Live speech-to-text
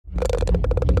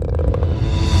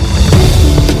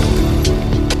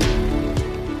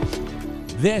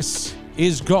This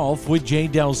is Golf with Jay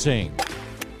Delsing.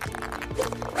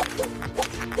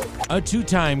 A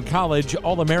two-time college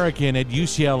All-American at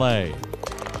UCLA.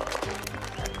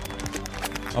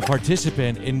 A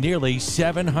participant in nearly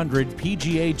 700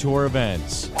 PGA Tour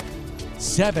events.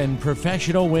 7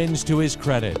 professional wins to his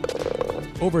credit.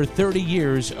 Over 30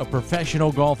 years of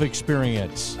professional golf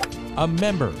experience. A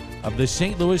member of the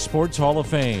St. Louis Sports Hall of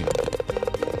Fame.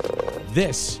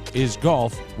 This is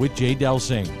Golf with Jay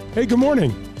Delsing. Hey, good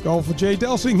morning. Golf with Jay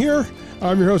Delsing here.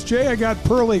 I'm your host, Jay. I got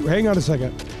Pearlie. Hang on a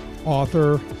second.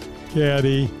 Author,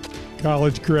 caddy,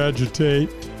 college graduate.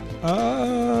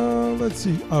 Let's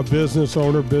see. A business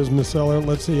owner, business seller.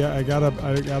 Let's see. I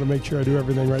gotta make sure I do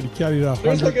everything right. You caddied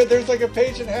 100. There's like a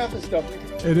page and a half of stuff.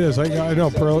 It is. I know,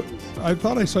 Pearl. I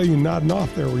thought I saw you nodding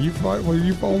off there. Were you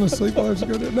falling asleep while I was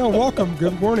going? No. Welcome.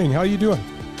 Good morning. How you doing?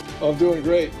 I'm doing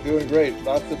great.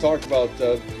 Lots to talk about.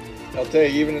 I'll tell you,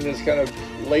 even in this kind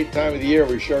of late time of the year,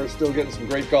 we sure are still getting some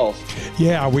great golf.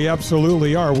 Yeah, we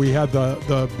absolutely are. We had the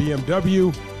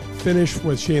BMW finish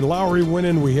with Shane Lowry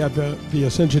winning. We had the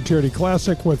Ascension Charity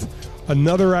Classic with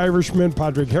another Irishman,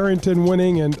 Padraig Harrington,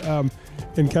 winning, and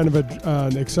kind of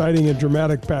an exciting and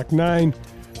dramatic back nine.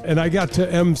 And I got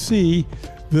to MC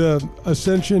the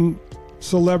Ascension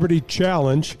Celebrity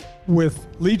Challenge with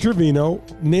Lee Trevino,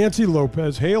 Nancy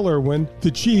Lopez, Hale Irwin,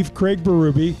 the Chief, Craig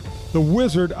Berube, the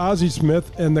Wizard, Ozzie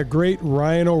Smith, and the great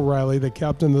Ryan O'Reilly, the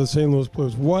captain of the St. Louis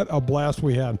Blues. What a blast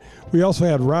we had. We also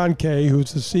had Ron Kay,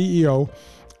 who's the CEO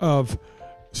of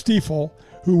Stiefel,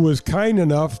 who was kind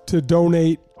enough to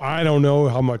donate, I don't know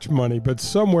how much money, but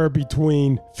somewhere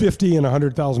between $50,000 and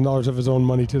 $100,000 of his own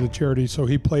money to the charity. So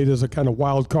he played as a kind of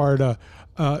wild card,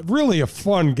 really a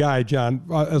fun guy, John,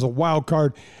 as a wild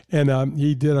card. And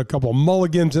he did a couple of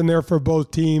mulligans in there for both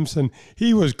teams, and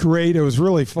he was great. It was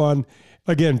really fun.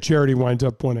 Again, charity winds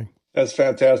up winning. That's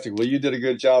fantastic. Well, you did a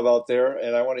good job out there,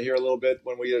 and I want to hear a little bit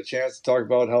when we get a chance to talk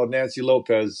about how Nancy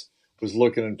Lopez was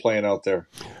looking and playing out there.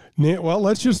 Well,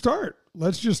 let's just start.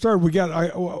 We've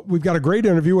got a great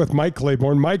interview with Mike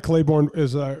Claiborne. Mike Claiborne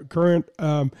is a current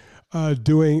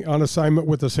doing on assignment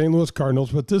with the St. Louis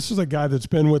Cardinals, but this is a guy that's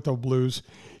been with the Blues.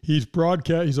 He's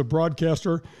a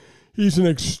broadcaster. He's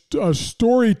a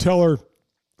storyteller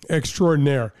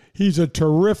extraordinaire. He's a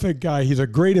terrific guy. He's a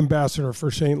great ambassador for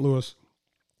St. Louis.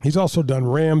 He's also done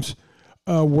Rams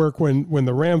work when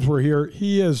the Rams were here.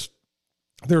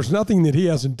 There's nothing that he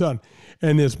hasn't done.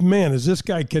 And is this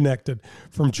guy connected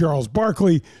from Charles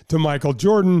Barkley to Michael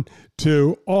Jordan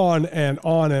to on and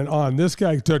on and on. This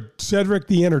guy to Cedric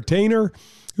the Entertainer,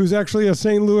 who's actually a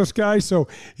St. Louis guy. So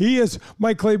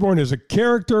Mike Claiborne is a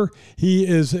character. He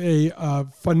is a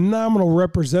phenomenal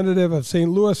representative of St.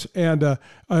 Louis and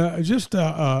just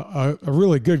a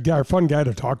really good guy, fun guy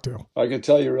to talk to. I can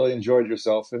tell you really enjoyed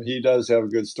yourself, and he does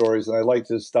have good stories, and I liked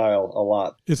his style a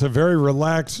lot. It's a very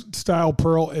relaxed style,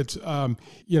 Pearl. It's,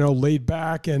 laid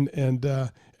back and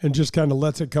just kind of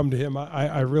lets it come to him.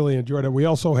 I really enjoyed it. We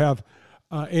also have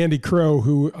Andy Crow,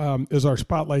 who is our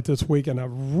spotlight this week, and a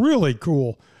really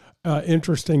cool,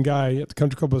 interesting guy at the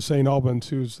Country Club of St. Albans,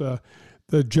 who's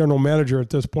the general manager at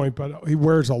this point, but he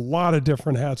wears a lot of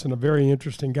different hats and a very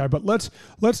interesting guy. But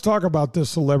let's talk about this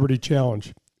Celebrity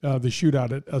Challenge, the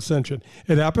shootout at Ascension.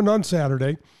 It happened on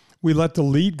Saturday. We let the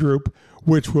lead group,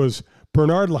 which was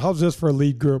how's this for a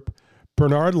lead group?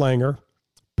 Bernard Langer,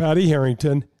 Patty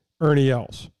Harrington, Ernie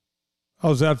Els.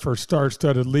 How's that for a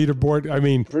star-studded leaderboard? I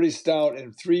mean, pretty stout,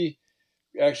 and 3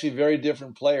 actually very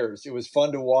different players. It was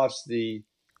fun to watch the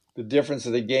difference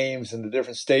of the games and the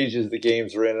different stages the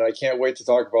games are in. And I can't wait to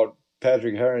talk about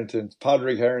Padraig Harrington's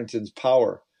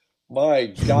power. My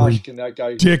gosh, can that guy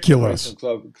ridiculous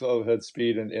club head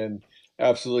speed and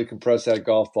absolutely compress that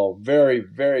golf ball. Very,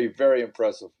 very, very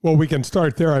impressive. Well, we can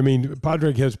start there. I mean,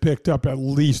 Padraig has picked up at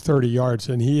least 30 yards,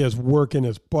 and he is working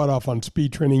his butt off on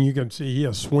speed training. You can see he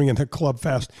is swinging the club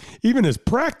fast. Even his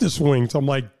practice swings, I'm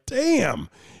like, damn.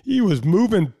 He was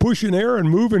pushing air and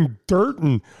moving dirt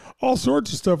and all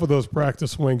sorts of stuff with those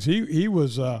practice swings. He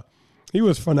was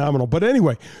phenomenal. But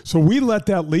anyway, so we let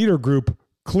that leader group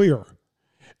clear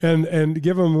and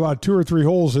give them about 2 or 3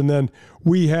 holes. And then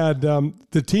we had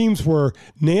the teams were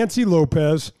Nancy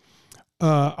Lopez,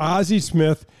 Ozzie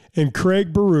Smith, and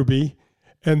Craig Berube,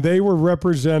 and they were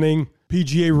representing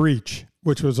PGA Reach,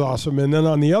 which was awesome. And then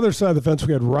on the other side of the fence,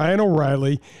 we had Ryan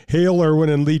O'Reilly, Hale Irwin,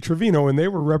 and Lee Trevino, and they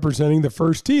were representing the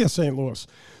first tee of St. Louis.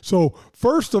 So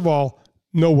first of all,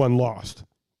 no one lost.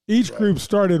 Each group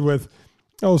started with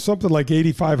something like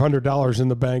 $8,500 in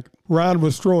the bank. Ron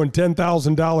was throwing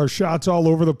 $10,000 shots all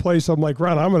over the place. I'm like,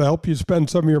 Ron, I'm going to help you spend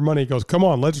some of your money. He goes, come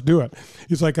on, let's do it.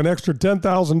 He's like, an extra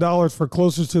 $10,000 for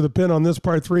closest to the pin on this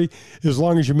par 3, as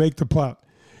long as you make the putt.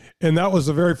 And that was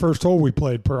the very first hole we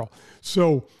played, Pearl.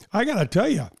 So I got to tell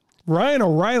you, Ryan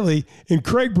O'Reilly and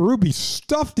Craig Berube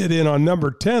stuffed it in on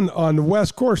number 10 on the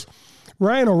West course.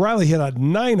 Ryan O'Reilly hit a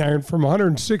 9-iron from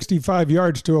 165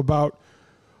 yards to about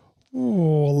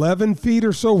 11 feet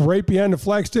or so right behind the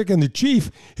flagstick, and the Chief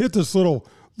hit this little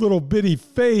bitty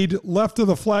fade left of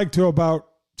the flag to about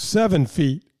 7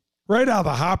 feet, right out of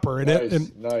the hopper.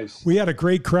 Nice. We had a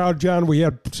great crowd, John. We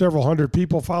had several hundred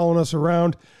people following us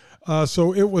around,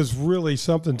 so it was really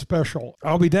something special.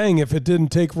 I'll be dang if it didn't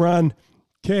take Ron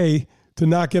Kay to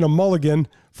knock in a mulligan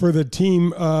for the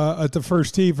team at the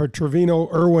first tee for Trevino,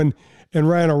 Irwin, and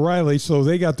Ryan O'Reilly, so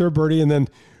they got their birdie. And then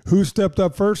who stepped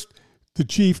up first? The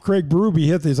Chief, Craig Berube,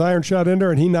 hit his iron shot in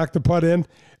there, and he knocked the putt in,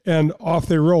 and off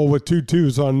they roll with 2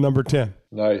 twos on number 10.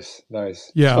 Nice.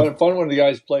 Yeah. It's fun when the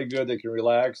guys play good, they can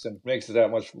relax, and makes it that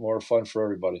much more fun for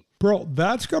everybody. Bro,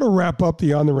 that's going to wrap up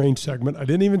the On the Range segment. I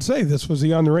didn't even say this was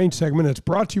the On the Range segment. It's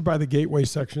brought to you by the Gateway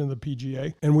section of the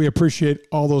PGA, and we appreciate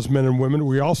all those men and women.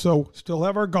 We also still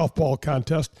have our golf ball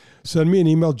contest. Send me an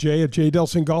email,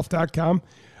 jay@jdelsingolf.com.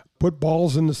 Put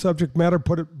balls in the subject matter,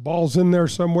 balls in there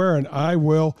somewhere, and I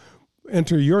will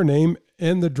enter your name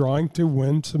in the drawing to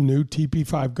win some new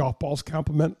TP5 golf balls,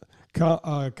 compliments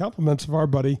of our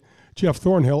buddy Jeff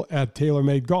Thornhill at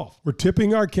TaylorMade Golf. We're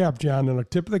tipping our cap, John, and our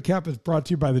tip of the cap is brought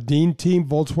to you by the Dean Team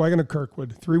Volkswagen of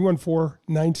Kirkwood,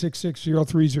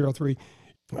 314-966-0303.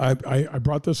 I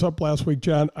brought this up last week,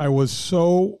 John. I was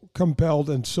so compelled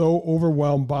and so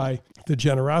overwhelmed by the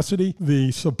generosity,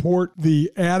 the support, the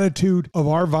attitude of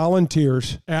our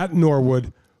volunteers at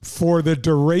Norwood for the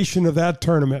duration of that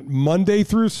tournament, Monday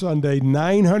through Sunday.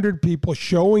 900 people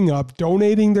showing up,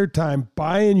 donating their time,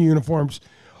 buying uniforms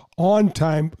on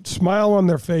time, smile on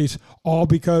their face, all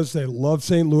because they love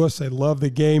St. Louis, they love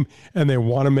the game, and they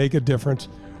want to make a difference.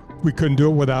 We couldn't do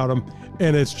it without them,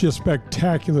 and it's just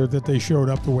spectacular that they showed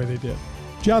up the way they did.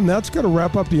 John, that's going to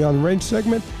wrap up the On the Range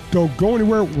segment. Don't go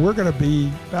anywhere. We're going to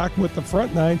be back with the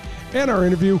front nine and our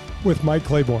interview with Mike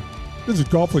Claiborne. This is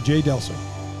Golf with Jay Delsing.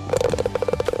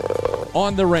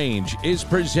 On the Range is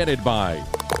presented by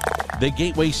the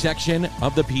Gateway section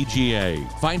of the PGA.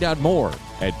 Find out more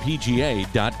at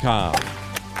PGA.com.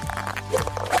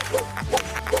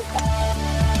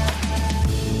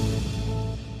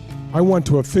 I want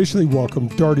to officially welcome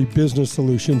Daugherty Business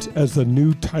Solutions as the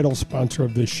new title sponsor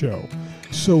of this show.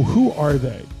 So who are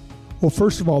they? Well,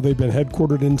 first of all, they've been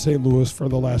headquartered in St. Louis for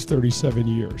the last 37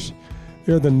 years.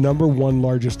 They're the #1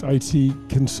 largest IT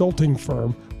consulting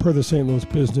firm per the St. Louis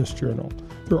Business Journal.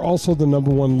 They're also the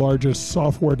 #1 largest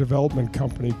software development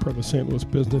company per the St. Louis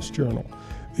Business Journal.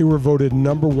 They were voted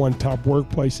 #1 top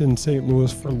workplace in St.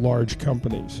 Louis for large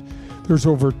companies. There's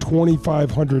over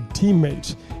 2,500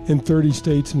 teammates in 30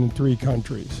 states and in 3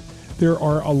 countries. There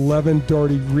are 11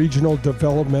 Daugherty regional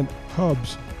development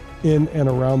hubs in and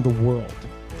around the world.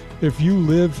 If you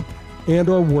live and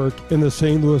or work in the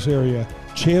St. Louis area,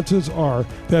 chances are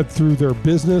that through their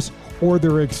business or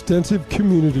their extensive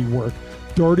community work,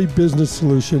 Daugherty Business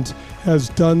Solutions has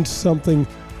done something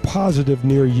positive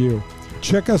near you.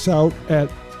 Check us out at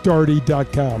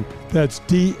Daugherty.com. That's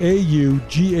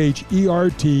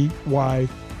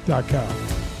DAUGHERTY.com.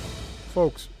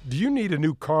 Folks, do you need a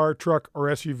new car, truck, or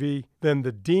SUV? Then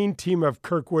the Dean Team of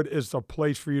Kirkwood is the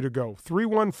place for you to go.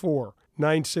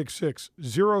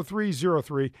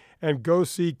 314-966-0303 and go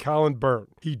see Colin Byrne.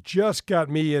 He just got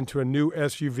me into a new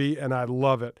SUV and I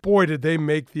love it. Boy, did they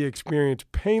make the experience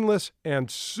painless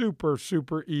and super,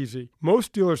 super easy.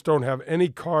 Most dealers don't have any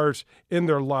cars in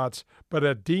their lots, but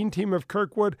at Dean Team of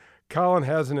Kirkwood, Colin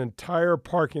has an entire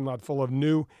parking lot full of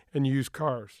new and used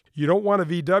cars. You don't want a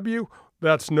VW?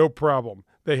 That's no problem.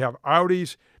 They have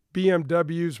Audis,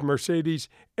 BMWs, Mercedes,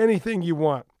 anything you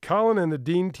want. Colin and the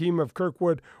Dean Team of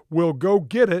Kirkwood will go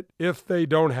get it if they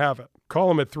don't have it. Call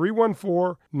them at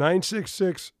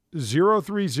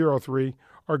 314-966-0303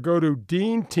 or go to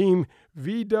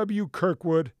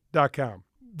DeanTeamVWKirkwood.com.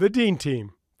 The Dean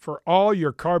Team, for all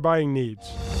your car buying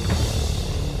needs.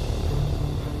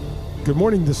 Good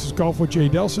morning, this is Golf with Jay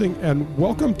Delsing, and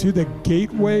welcome to the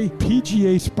Gateway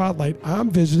PGA Spotlight. I'm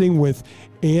visiting with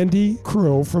Andy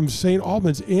Crow from St.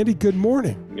 Albans. Andy, good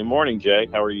morning. Good morning, Jay.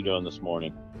 How are you doing this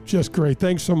morning? Just great.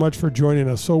 Thanks so much for joining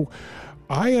us. So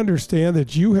I understand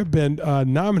that you have been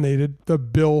nominated the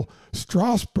Bill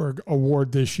Strasberg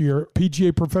Award this year,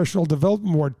 PGA Professional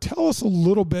Development Award. Tell us a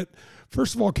little bit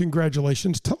first of all,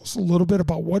 congratulations. Tell us a little bit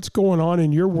about what's going on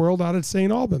in your world out at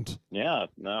St. Albans. Yeah,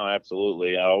 no,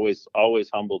 absolutely. I always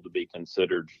humbled to be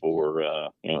considered for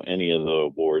any of the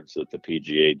awards that the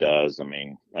PGA does. I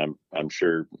mean, I'm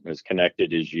sure as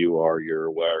connected as you are, you're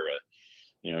aware of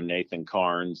Nathan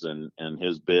Carnes and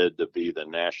his bid to be the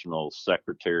national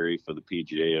secretary for the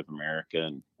PGA of America,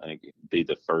 and I think be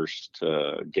the first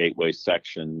Gateway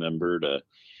section member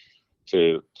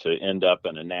to end up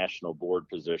in a national board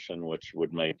position, which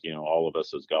would make all of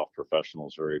us as golf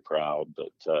professionals very proud.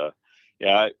 But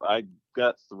I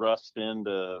got thrust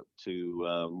into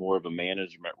more of a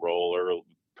management role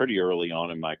pretty early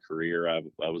on in my career. I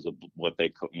was what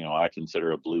they I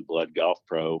consider a blue blood golf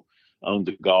pro. Owned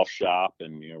a golf shop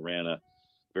and ran a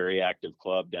very active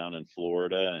club down in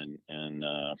Florida, and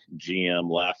GM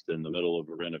left in the middle of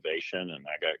a renovation, and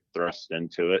I got thrust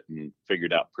into it and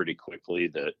figured out pretty quickly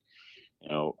that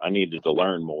I needed to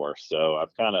learn more. So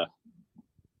I've kind of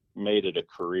made it a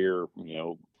career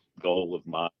goal of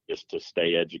mine just to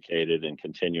stay educated and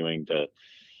continuing to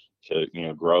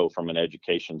grow from an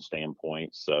education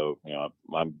standpoint. So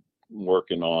I'm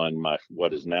working on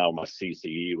what is now my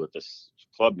CCE with the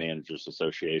Club Managers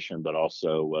Association, but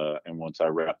also and once I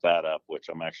wrap that up, which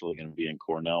I'm actually going to be in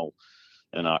Cornell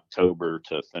in October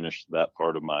to finish that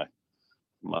part of my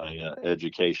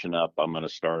education up, I'm going to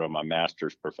start on my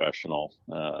master's professional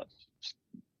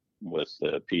with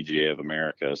the PGA of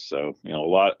America. So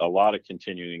a lot of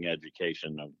continuing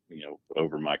education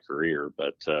over my career,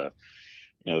 but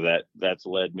that's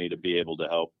led me to be able to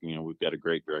help. We've got a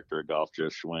great director of golf, Joe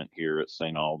Schwint, here at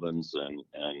St. Albans, and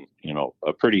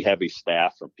a pretty heavy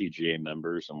staff of PGA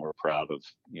members, and we're proud of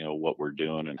what we're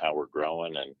doing and how we're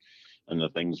growing and the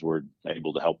things we're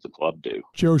able to help the club do.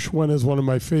 Joe Schwint is one of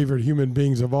my favorite human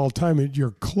beings of all time.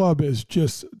 Your club is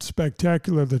just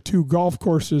spectacular. The 2 golf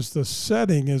courses, the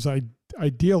setting is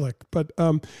idyllic. But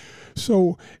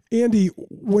so, Andy,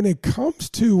 when it comes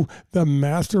to the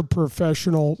Master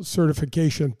Professional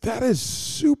certification, that is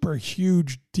super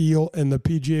huge deal in the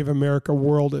PGA of America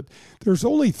world. There's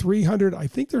only 300, I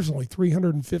think there's only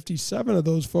 357 of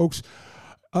those folks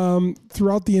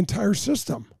throughout the entire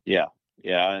system. Yeah.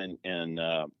 And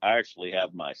I actually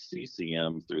have my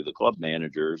CCM through the Club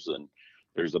Managers, and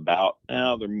there's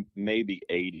there may be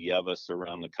 80 of us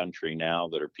around the country now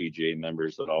that are PGA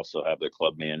members that also have their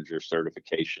Club Manager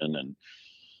certification. And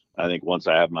I think once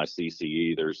I have my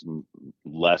CCE, there's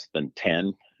less than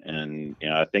 10. And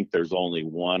I think there's only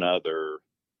one other.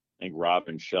 I think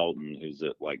Robin Shelton, who's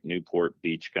at Newport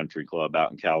Beach Country Club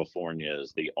out in California,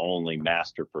 is the only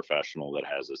master professional that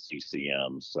has a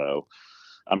CCM. So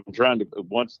I'm trying to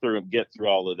get through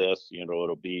all of this.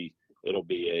 It'll be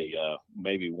a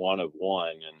maybe one of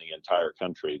one in the entire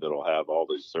country that'll have all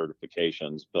these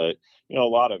certifications. But a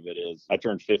lot of it is, I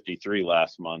turned 53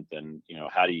 last month, and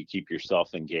how do you keep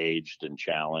yourself engaged and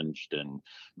challenged and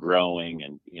growing?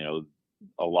 And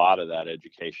a lot of that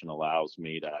education allows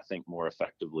me to, I think, more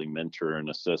effectively mentor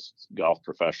and assist golf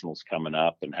professionals coming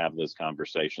up and have those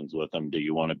conversations with them. Do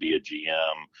you want to be a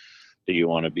GM? Do you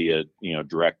want to be a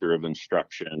director of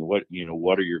instruction? What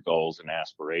are your goals and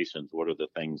aspirations? What are the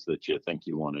things that you think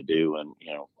you want to do? And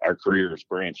our career has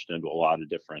branched into a lot of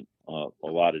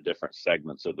different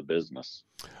segments of the business.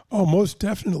 Oh, most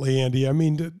definitely, Andy. I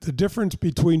mean, the difference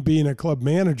between being a club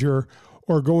manager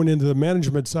or going into the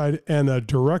management side and a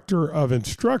director of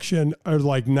instruction are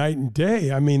like night and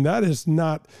day. I mean, that is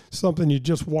not something you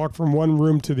just walk from one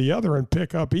room to the other and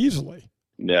pick up easily.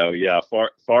 No, yeah,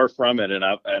 far from it, and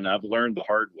I've learned the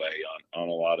hard way on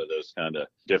a lot of those kind of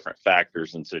different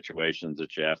factors and situations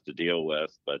that you have to deal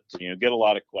with. But get a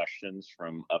lot of questions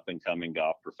from up and coming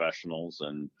golf professionals,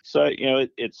 and so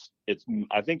it's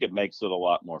I think it makes it a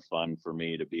lot more fun for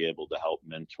me to be able to help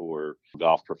mentor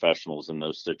golf professionals in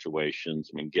those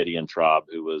situations. I mean, Gideon Traub,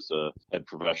 who was a head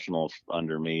professional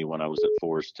under me when I was at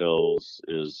Forest Hills,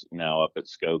 is now up at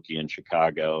Skokie in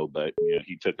Chicago, but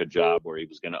he took a job where he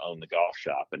was going to own the golf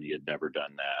shop, and he had never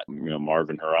done that.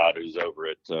 Marvin Harad, who's over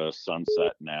at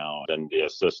Sunset now, and the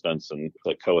assistants and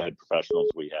the co-head professionals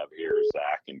we have here,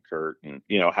 Zach and Kurt, and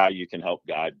how you can help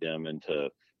guide them into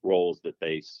roles that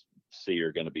they see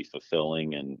are going to be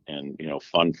fulfilling and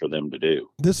fun for them to do.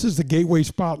 This is the Gateway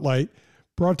Spotlight,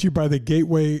 brought to you by the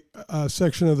Gateway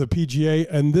section of the PGA,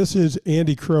 and this is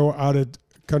Andy Crow out at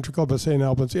Country Club of St.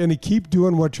 Albans. Andy, keep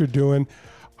doing what you're doing.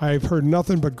 I've heard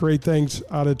nothing but great things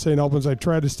out at St. Albans. I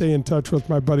try to stay in touch with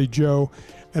my buddy Joe,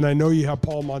 and I know you have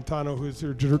Paul Montano, who's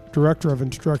your director of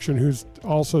instruction, who's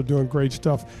also doing great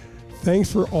stuff.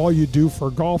 Thanks for all you do for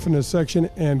golf in this section,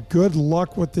 and good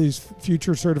luck with these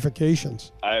future certifications.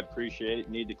 I appreciate it.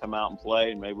 Need to come out and play,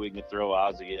 and maybe we can throw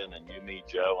Ozzy in, and you, me,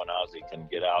 Joe, and Ozzy can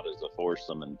get out as a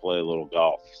foursome and play a little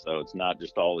golf. So it's not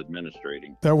just all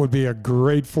administrating. That would be a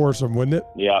great foursome, wouldn't it?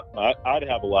 Yeah, I'd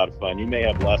have a lot of fun. You may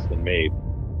have less than me.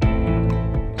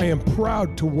 I am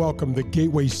proud to welcome the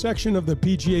Gateway section of the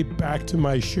PGA back to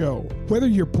my show. Whether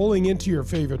you're pulling into your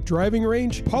favorite driving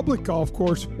range, public golf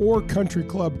course, or country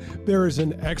club, there is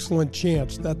an excellent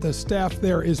chance that the staff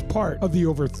there is part of the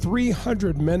over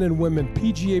 300 men and women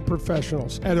PGA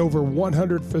professionals at over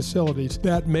 100 facilities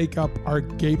that make up our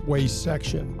Gateway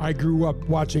section. I grew up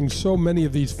watching so many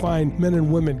of these fine men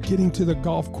and women getting to the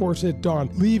golf course at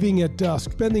dawn, leaving at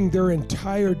dusk, spending their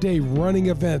entire day running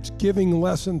events, giving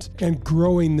lessons, and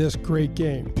growing this great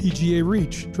game. PGA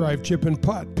Reach, Drive, Chip, and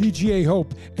Putt, PGA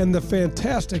Hope, and the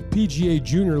fantastic PGA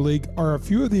Junior League are a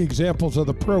few of the examples of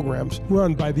the programs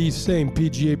run by these same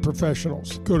PGA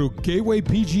professionals. Go to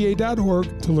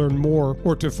gatewaypga.org to learn more,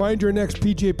 or to find your next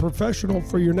PGA professional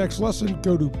for your next lesson,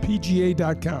 go to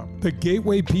pga.com. The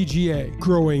Gateway PGA,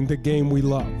 growing the game we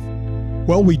love.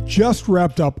 Well, we just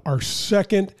wrapped up our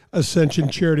second Ascension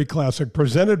Charity Classic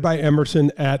presented by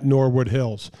Emerson at Norwood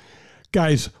Hills.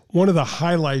 Guys, one of the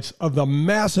highlights of the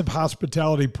massive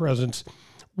hospitality presence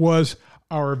was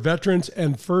our Veterans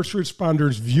and First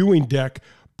Responders viewing deck,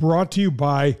 brought to you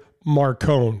by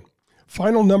Marcone.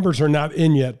 Final numbers are not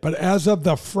in yet, but as of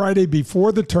the Friday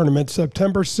before the tournament,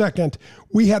 September 2nd,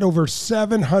 we had over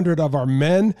 700 of our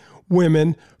men,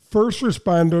 women, first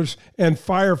responders, and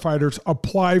firefighters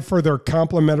apply for their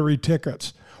complimentary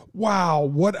tickets. Wow,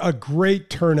 what a great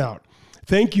turnout.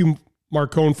 Thank you,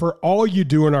 Marcone, for all you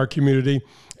do in our community.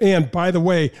 And by the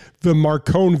way, the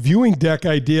Marcone viewing deck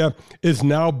idea is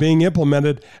now being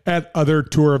implemented at other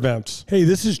tour events. Hey,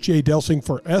 this is Jay Delsing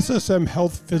for SSM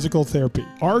Health Physical Therapy.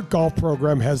 Our golf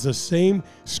program has the same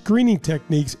screening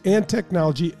techniques and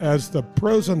technology as the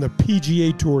pros on the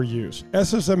PGA Tour use.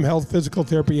 SSM Health Physical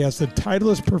Therapy has the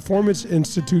Titleist Performance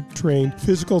Institute trained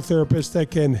physical therapists that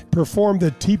can perform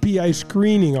the TPI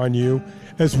screening on you,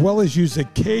 as well as use the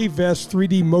K-Vest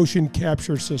 3D motion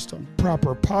capture system.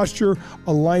 Proper posture,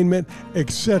 alignment,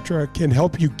 etc. can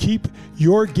help you keep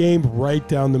your game right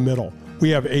down the middle. We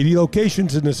have 80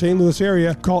 locations in the St. Louis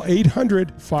area. Call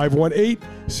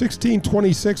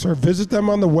 800-518-1626 or visit them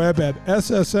on the web at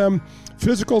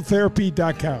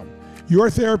ssmphysicaltherapy.com.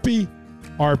 Your therapy,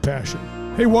 our passion.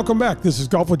 Hey, welcome back. This is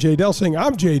Golf with Jay Delsing.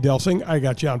 I'm Jay Delsing. I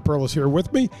got John Perlis here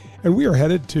with me, and we are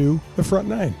headed to the front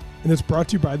nine. And it's brought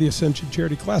to you by the Ascension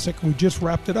Charity Classic. We just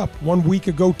wrapped it up 1 week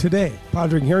ago today.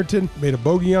 Padraig Harrington made a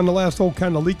bogey on the last hole,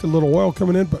 kind of leaked a little oil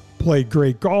coming in, but played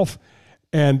great golf.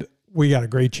 And we got a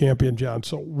great champion, John.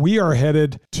 So we are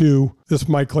headed to this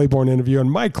Mike Claiborne interview.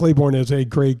 And Mike Claiborne is a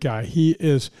great guy. He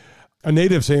is a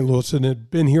native St. Louis and had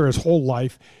been here his whole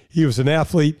life. He was an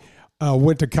athlete,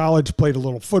 went to college, played a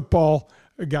little football,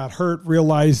 got hurt,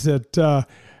 realized that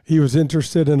he was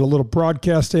interested in a little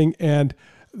broadcasting, and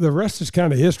the rest is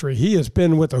kind of history. He has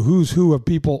been with the who's who of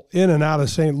people in and out of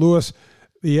St. Louis,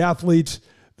 the athletes,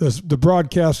 the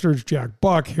broadcasters, Jack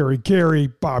Buck, Harry Carey,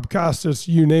 Bob Costas,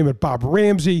 you name it, Bob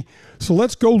Ramsey. So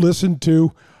let's go listen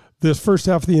to this first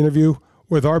half of the interview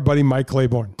with our buddy Mike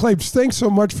Claiborne. Claibs, thanks so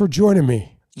much for joining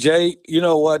me. Jay, you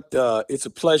know what? It's a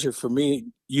pleasure for me,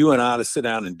 you and I, to sit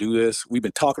down and do this. We've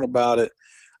been talking about it.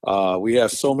 We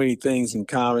have so many things in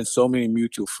common, so many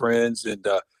mutual friends, and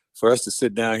for us to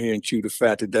sit down here and chew the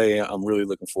fat today, I'm really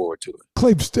looking forward to it.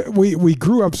 Claibs, we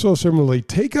grew up so similarly.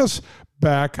 Take us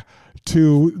back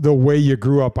to the way you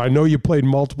grew up. I know you played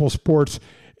multiple sports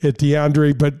at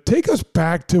DeAndre, but take us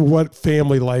back to what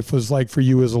family life was like for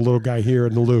you as a little guy here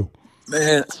in the Lou.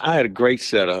 Man, I had a great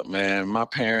setup, man. My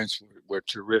parents were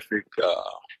terrific.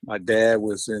 My dad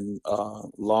was in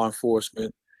law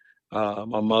enforcement.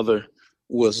 My mother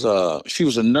was she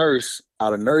was a nurse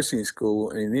out of nursing school,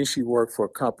 and then she worked for a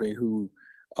company who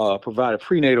provided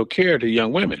prenatal care to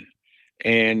young women.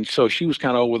 And so she was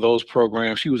kind of over those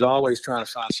programs. She was always trying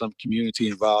to find some community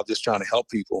involved, just trying to help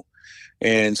people.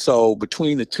 And so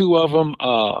between the two of them,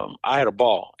 I had a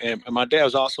ball. And my dad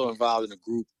was also involved in a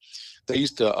group. They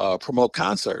used to promote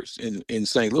concerts in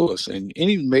St. Louis. And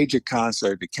any major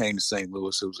concert that came to St.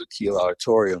 Louis, it was a Kiel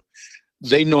Auditorium,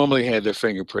 they normally had their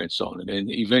fingerprints on it.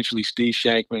 And eventually Steve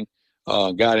Shankman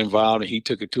got involved, and he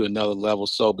took it to another level.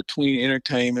 So between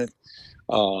entertainment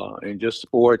and just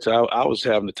sports, I was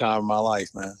having the time of my life,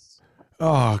 man.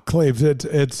 Oh, Claibs,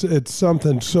 it's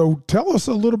something. So tell us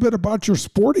a little bit about your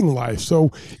sporting life.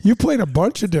 So you played a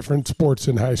bunch of different sports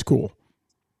in high school.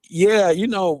 Yeah,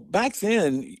 back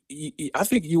then, I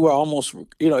think you were almost,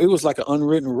 it was like an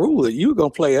unwritten rule that you were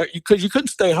going to play because you couldn't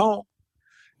stay home.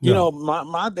 No.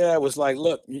 My dad was like,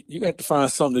 look, you got to find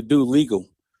something to do legal.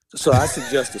 So I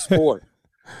suggest a sport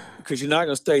because you're not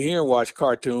going to stay here and watch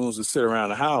cartoons and sit around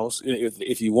the house.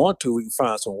 If you want to, we can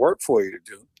find some work for you to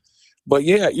do. But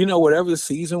yeah, whatever the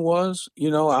season was,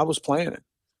 I was playing it.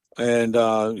 And,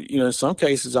 in some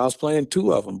cases I was playing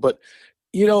two of them. But,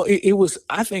 it was,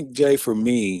 I think, Jay, for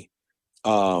me,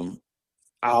 I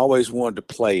always wanted to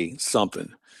play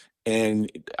something. And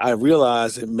I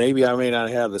realized that maybe I may not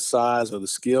have the size or the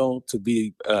skill to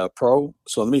be a pro.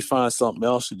 So let me find something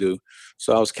else to do.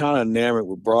 So I was kind of enamored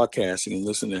with broadcasting and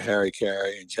listening to Harry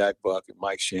Carey and Jack Buck and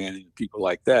Mike Shannon and people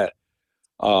like that.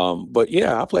 But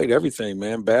yeah, I played everything,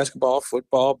 man. Basketball,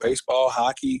 football, baseball,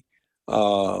 hockey,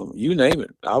 you name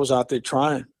it. I was out there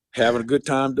trying, having a good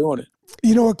time doing it.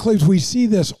 You know what, Claves, we see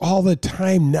this all the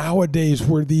time nowadays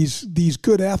where these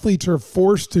good athletes are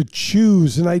forced to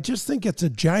choose, and I just think it's a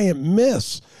giant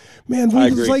miss. Man,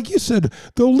 it's like you said,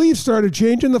 the leaves started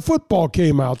changing, the football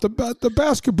came out, the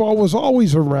basketball was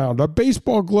always around, the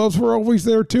baseball gloves were always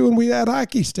there too, and we had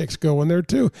hockey sticks going there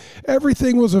too.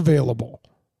 Everything was available.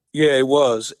 Yeah, it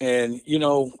was. And,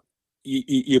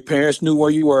 your parents knew where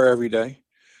you were every day.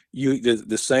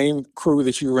 The same crew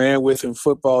that you ran with in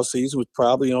football season was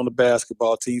probably on the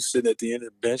basketball team sitting at the end of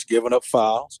the bench giving up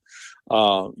fouls.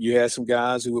 You had some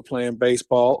guys who were playing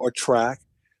baseball or track.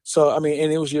 So, and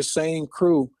it was your same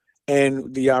crew.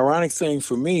 And the ironic thing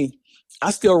for me,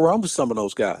 I still run with some of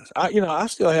those guys. I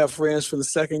still have friends from the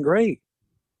second grade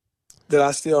that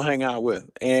I still hang out with.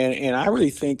 And I really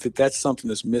think that that's something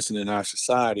that's missing in our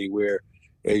society where,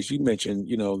 as you mentioned,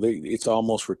 it's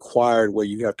almost required where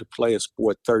you have to play a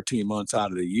sport 13 months out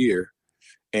of the year.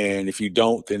 And if you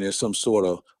don't, then there's some sort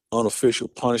of unofficial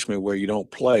punishment where you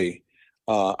don't play.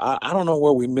 I don't know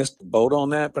where we missed the boat on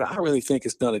that, but I really think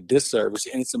it's done a disservice.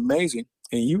 And it's amazing.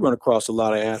 And you run across a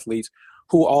lot of athletes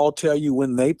who all tell you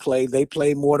when they play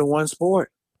more than one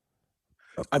sport.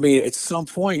 At some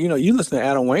point, you listen to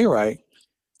Adam Wainwright,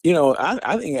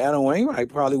 I think Adam Wainwright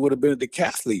probably would have been a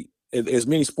decathlete. As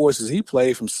many sports as he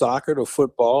played, from soccer to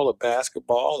football to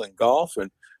basketball and golf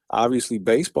and obviously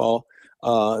baseball,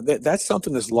 that's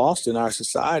something that's lost in our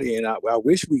society. And I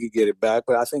wish we could get it back.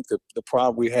 But I think the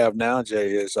problem we have now, Jay,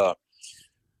 is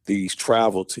these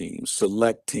travel teams,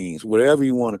 select teams, whatever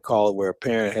you want to call it, where a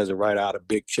parent has to write out a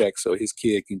big check so his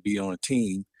kid can be on a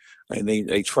team. And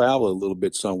they travel a little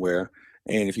bit somewhere.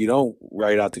 And if you don't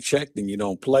write out the check, then you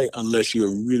don't play unless you're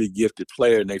a really gifted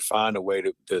player and they find a way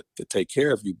to take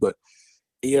care of you. But,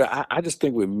 I just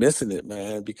think we're missing it,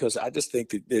 man, because I just think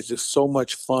that there's just so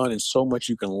much fun and so much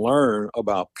you can learn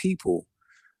about people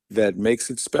that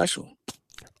makes it special.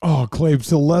 Oh,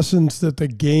 Claves, the lessons that the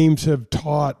games have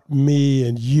taught me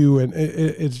and you, and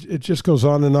it just goes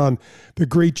on and on. The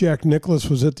great Jack Nicklaus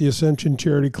was at the Ascension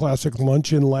Charity Classic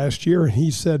luncheon last year, and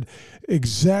he said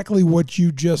exactly what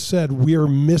you just said. We are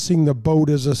missing the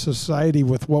boat as a society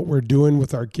with what we're doing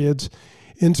with our kids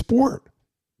in sport.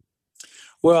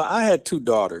 Well, I had two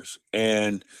daughters,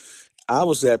 and I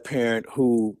was that parent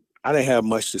who I didn't have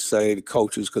much to say to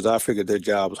coaches because I figured their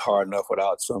job was hard enough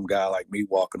without some guy like me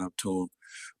walking up to them.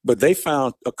 But they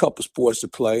found a couple sports to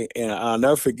play, and I'll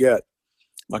never forget,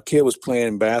 my kid was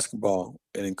playing basketball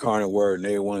at Incarnate Word, and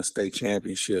they won a state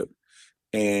championship.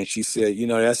 And she said,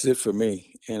 that's it for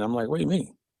me. And I'm like, what do you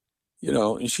mean?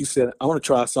 And she said, I want to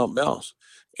try something else.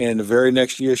 And the very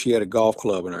next year, she had a golf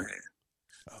club in her hand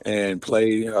and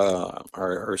played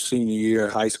her senior year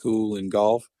in high school in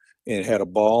golf and had a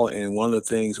ball. And one of the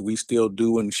things we still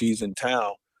do when she's in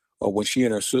town, or when she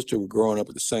and her sister were growing up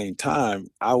at the same time,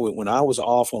 when I was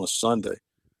off on a Sunday,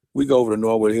 we go over to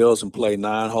Norwood Hills and play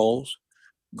 9 holes,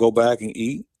 go back and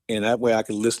eat, and that way I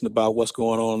could listen about what's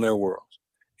going on in their world.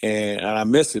 And I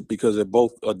miss it because they're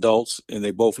both adults and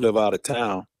they both live out of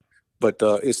town. But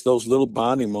it's those little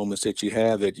bonding moments that you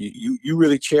have that you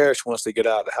really cherish once they get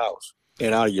out of the house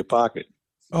and out of your pocket.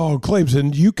 Oh, Claves,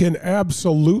 and you can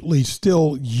absolutely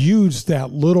still use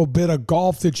that little bit of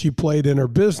golf that she played in her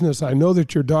business. I know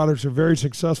that your daughters are very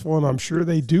successful, and I'm sure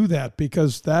they do that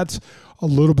because that's a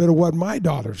little bit of what my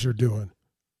daughters are doing.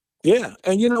 Yeah,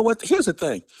 and you know what? Here's the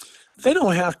thing. They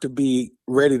don't have to be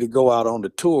ready to go out on the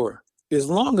tour as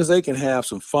long as they can have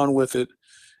some fun with it.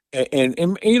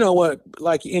 And you know what?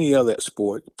 Like any other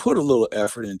sport, put a little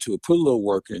effort into it, put a little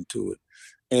work into it.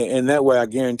 And that way, I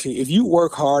guarantee, if you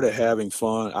work hard at having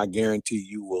fun, I guarantee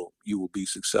you will be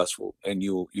successful, and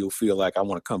you'll feel like I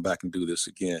want to come back and do this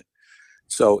again.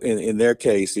 So in their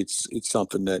case, it's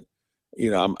something that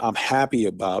I'm happy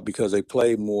about, because they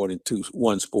played more than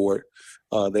one sport.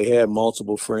 They had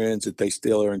multiple friends that they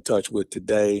still are in touch with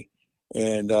today.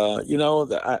 And, I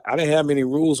didn't have many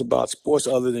rules about sports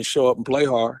other than show up and play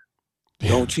hard.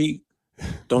 Don't cheat.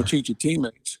 Don't cheat your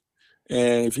teammates.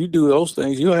 And if you do those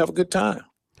things, you'll have a good time.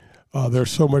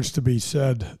 There's so much to be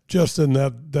said just in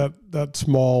that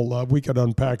small. We could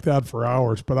unpack that for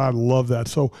hours, but I love that.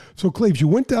 So Cleves, you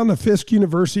went down to Fisk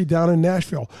University down in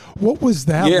Nashville. What was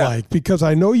that like? Because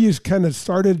I know you kind of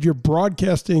started your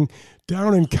broadcasting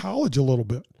down in college a little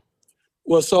bit.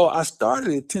 Well, so I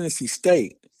started at Tennessee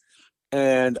State,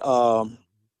 and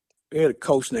we had a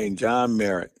coach named John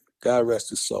Merritt. God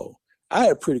rest his soul. I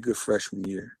had a pretty good freshman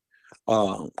year,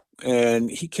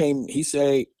 and he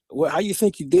said, "Well, how you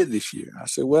think you did this year?" I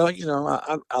said, "Well,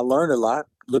 I learned a lot.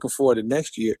 Looking forward to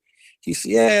next year." He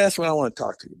said, "Yeah, that's what I want to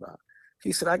talk to you about."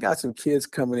 He said, "I got some kids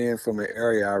coming in from an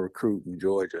area I recruit in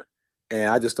Georgia, and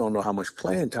I just don't know how much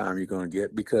playing time you're going to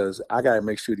get because I got to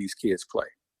make sure these kids play."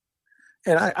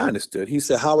 And I understood. He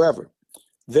said, "However,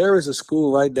 there is a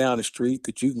school right down the street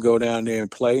that you can go down there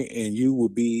and play, and you will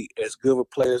be as good of a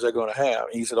player as they're going to have."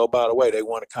 And he said, "Oh, by the way, they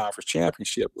won a conference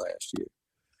championship last year."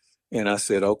 And I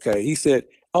said, "Okay." He said,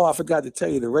 "Oh, I forgot to tell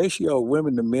you, the ratio of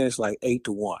women to men is like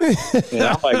 8-1. And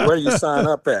I'm like, "Where do you sign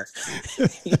up at?"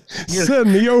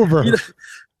 Send me over.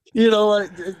 You know what,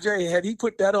 Jay, had he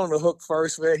put that on the hook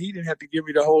first, man, he didn't have to give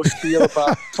me the whole spiel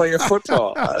about playing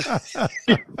football. All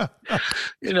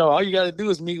you got to do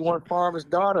is meet one farmer's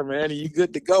daughter, man, and you're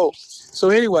good to go. So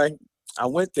anyway, I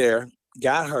went there,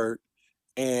 got hurt.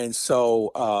 And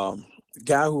so the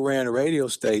guy who ran the radio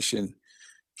station,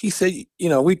 he said,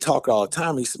 we talk all the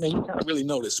time. He said, "Man, you kind of really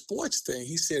know the sports thing."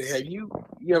 He said, "Have you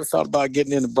ever thought about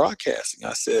getting into broadcasting?"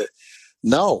 I said,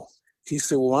 "No." He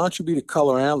said, "Well, why don't you be the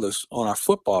color analyst on our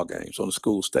football games on the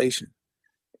school station?"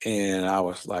 And I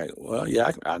was like, "Well,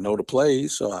 yeah, I know the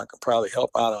plays, so I could probably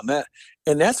help out on that."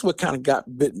 And that's what kind of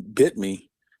bit me.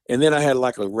 And then I had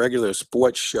like a regular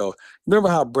sports show. Remember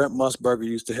how Brent Musburger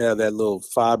used to have that little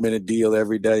 5-minute deal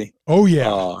every day? Oh,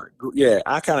 yeah. Yeah,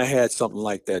 I kind of had something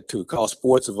like that too, called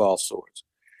Sports of All Sorts.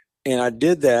 And I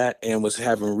did that and was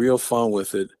having real fun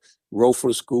with it, wrote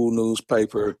for the school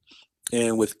newspaper.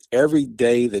 And with every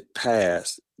day that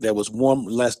passed, there was one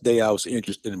less day I was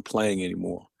interested in playing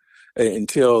anymore,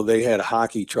 until they had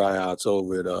hockey tryouts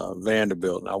over at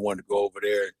Vanderbilt. And I wanted to go over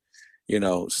there and,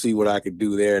 see what I could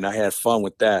do there. And I had fun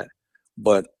with that.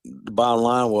 But the bottom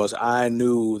line was I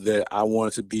knew that I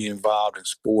wanted to be involved in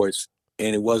sports,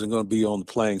 and it wasn't going to be on the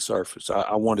playing surface.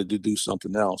 I wanted to do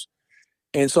something else.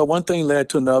 And so one thing led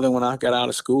to another. When I got out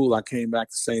of school, I came back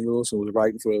to St. Louis and was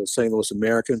writing for the St. Louis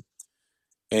American.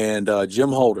 And Jim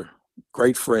Holder,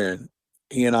 great friend,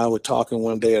 he and I were talking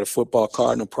one day at a football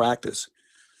Cardinal practice.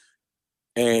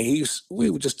 And we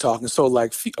were just talking. So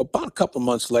about a couple of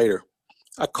months later,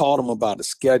 I called him about a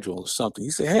schedule or something.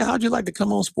 He said, "Hey, how'd you like to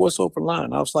come on Sports Open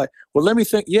Line?" I was like, "Well, let me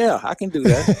think." "Yeah, I can do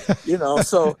that."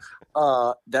 So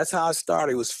that's how I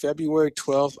started. It was February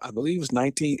 12th. I believe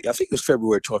it was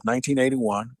February 12th,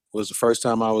 1981 was the first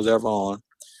time I was ever on.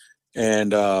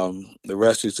 And the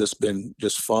rest has just been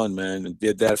fun, man. And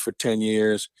did that for 10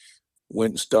 years.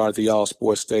 Went and started the All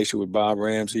Sports Station with Bob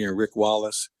Ramsey and Rick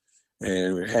Wallace.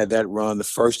 And we had that run the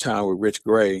first time with Rich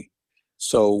Gray.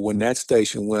 So when that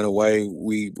station went away,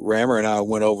 Rammer and I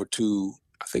went over to,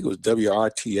 I think it was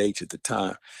WRTH at the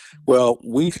time. Well,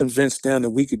 we convinced them that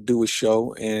we could do a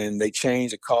show, and they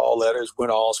changed the call letters,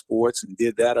 went all sports, and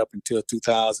did that up until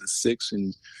 2006.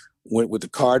 And went with the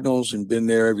Cardinals and been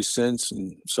there ever since.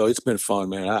 And so it's been fun,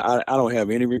 man. I don't have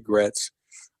any regrets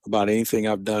about anything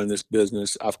I've done in this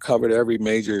business. I've covered every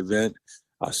major event.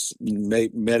 I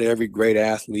met every great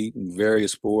athlete in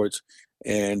various sports,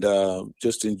 and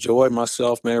just enjoyed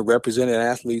myself, man. Represented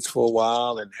athletes for a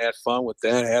while and had fun with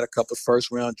that. Had a couple of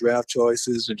first-round draft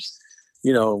choices. And,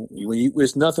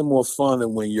 it's nothing more fun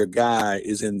than when your guy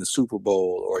is in the Super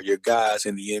Bowl or your guy's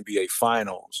in the NBA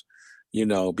Finals.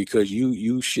 Because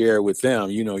you share with them,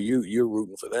 you're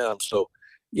rooting for them. So,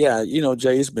 yeah,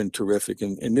 Jay, it's been terrific.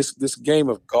 And this game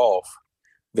of golf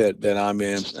that I'm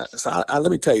in, so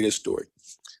let me tell you this story.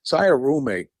 So I had a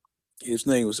roommate. His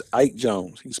name was Ike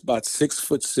Jones. He's about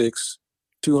 6'6",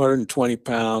 220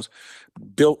 pounds,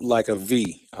 built like a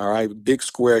V, all right, big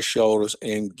square shoulders.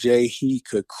 And Jay, he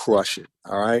could crush it,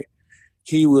 all right.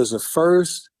 He was the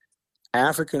first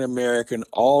African-American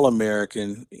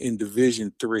All-American in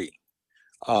Division III.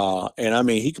 And I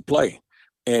mean, he could play,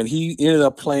 and he ended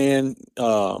up playing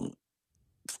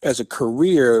as a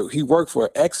career. He worked for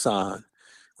Exxon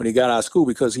when he got out of school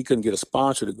because he couldn't get a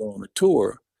sponsor to go on the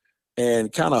tour.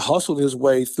 and kind of hustled his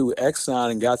way through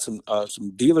Exxon and got some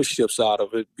dealerships out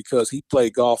of it because he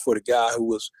played golf with a guy who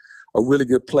was a really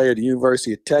good player at the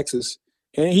University of Texas.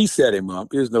 And he set him up.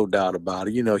 There's no doubt about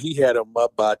it. You know, he had him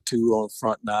up by 2 on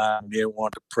front 9, and then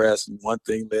wanted to press, and one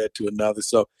thing led to another.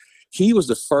 So he was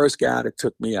the first guy that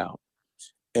took me out.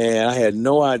 And I had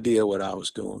no idea what I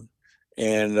was doing.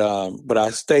 And but I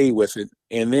stayed with it.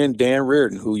 And then Dan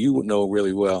Reardon, who you would know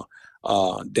really well,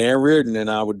 Dan Reardon and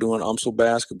I were doing UMSL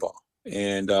basketball.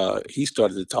 And he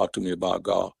started to talk to me about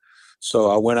golf.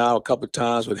 So I went out a couple of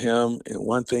times with him, and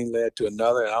one thing led to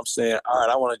another. And I'm saying, all right,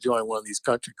 I want to join one of these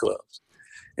country clubs.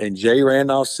 And Jay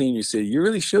Randolph Sr. said, you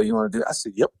really sure you want to do it? I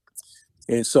said, yep.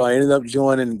 And so I ended up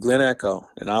joining Glen Echo,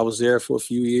 and I was there for a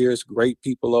few years, great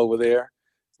people over there.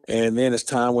 And then as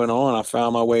time went on, I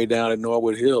found my way down at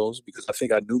Norwood Hills because I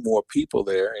think I knew more people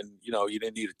there. And, you know, you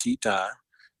didn't need a tee time.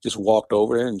 Just walked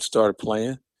over there and started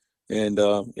playing. And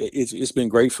it's been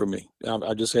great for me.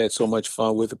 I just had so much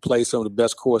fun with it, played some of the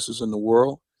best courses in the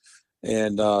world.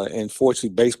 And fortunately,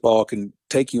 baseball can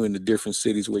take you into different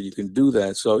cities where you can do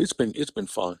that. So it's been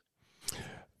fun.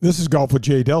 This is Golf with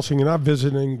Jay Delsing, and I'm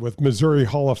visiting with Missouri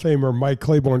Hall of Famer Mike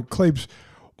Claiborne. Claibs,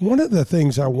 one of the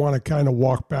things I want to kind of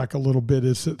walk back a little bit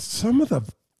is that some of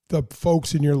the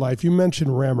folks in your life, you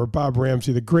mentioned Bob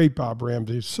Ramsey, the great Bob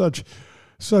Ramsey,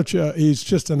 he's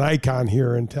just an icon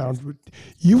here in town.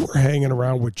 You were hanging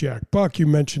around with Jack Buck. You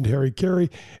mentioned Harry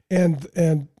Carey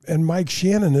and Mike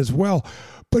Shannon as well.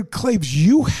 But Claibs,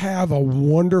 you have a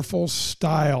wonderful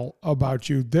style about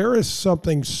you. There is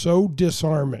something so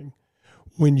disarming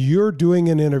when you're doing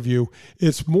an interview.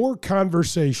 It's more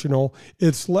conversational.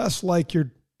 It's less like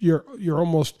you're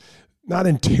almost not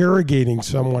interrogating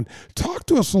someone. Talk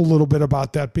to us a little bit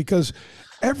about that, because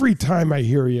every time I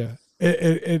hear you,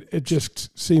 it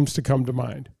just seems to come to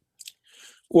mind.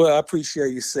 Well, I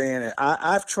appreciate you saying it.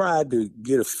 I've tried to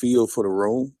get a feel for the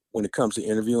room when it comes to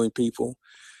interviewing people.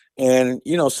 And,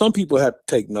 you know, some people have to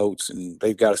take notes and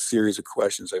they've got a series of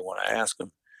questions they want to ask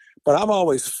them. But I've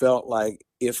always felt like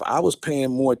if I was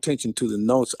paying more attention to the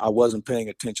notes, I wasn't paying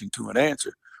attention to an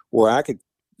answer. Where I could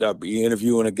be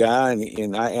interviewing a guy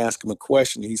and I ask him a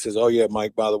question. And he says, oh, yeah,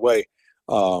 Mike, by the way,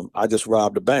 I just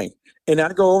robbed a bank. And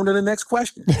I'd go on to the next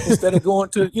question instead of going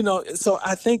to, you know. So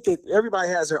I think that everybody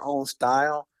has their own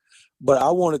style, but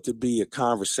I want it to be a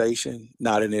conversation,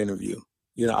 not an interview.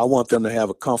 You know, I want them to have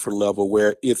a comfort level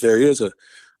where if there is a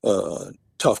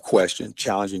tough question,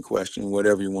 challenging question,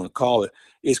 whatever you want to call it,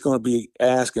 it's going to be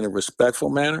asked in a respectful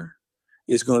manner.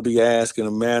 It's going to be asked in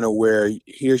a manner where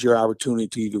here's your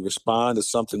opportunity to respond to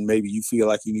something maybe you feel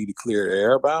like you need to clear the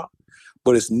air about,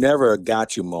 but it's never a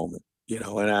gotcha moment, you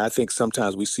know. And I think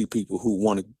sometimes we see people who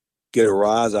want to get a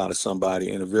rise out of somebody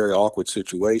in a very awkward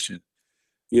situation.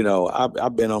 You know,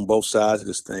 I've been on both sides of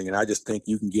this thing, and I just think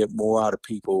you can get more out of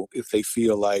people if they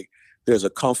feel like there's a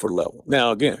comfort level.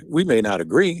 Now, again, we may not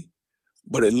agree,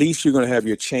 but at least you're going to have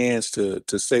your chance to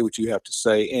say what you have to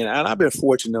say. And I've been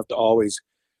fortunate enough to always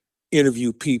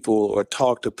interview people or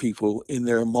talk to people in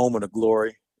their moment of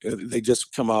glory. They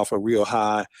just come off a real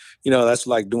high. You know, that's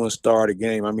like doing Star of the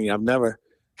Game. I mean, I've never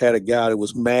had a guy that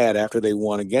was mad after they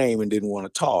won a game and didn't want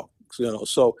to talk. You know,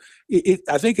 so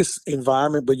I think it's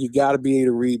environment, but you got to be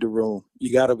able to read the room.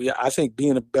 You got to be. I think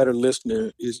being a better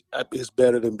listener is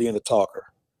better than being a talker.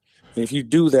 And if you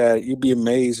do that, you'd be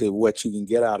amazed at what you can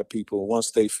get out of people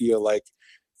once they feel like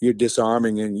you're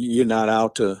disarming and you're not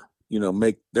out to, you know,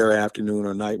 make their afternoon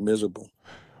or night miserable.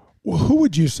 Well, who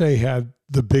would you say had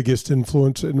the biggest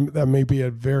influence? And that may be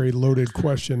a very loaded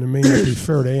question. It may not be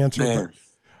fair to answer,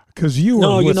 because you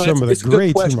were with some of the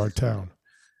greats in our town.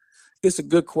 It's a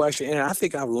good question, and I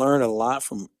think I've learned a lot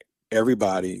from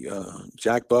everybody.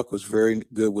 Jack Buck was very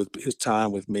good with his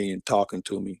time with me and talking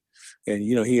to me, and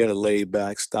you know, he had a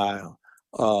laid-back style.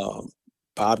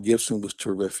 Bob Gibson was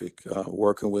terrific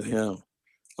working with him.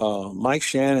 Mike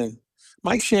Shannon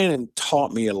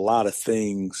taught me a lot of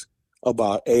things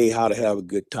about A, how to have a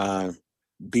good time,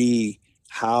 B,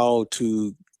 how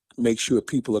to make sure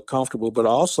people are comfortable, but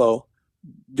also,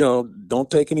 you know, don't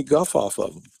take any guff off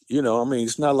of them. You know, I mean,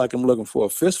 it's not like I'm looking for a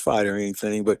fist fight or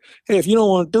anything, but hey, if you don't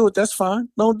want to do it, that's fine.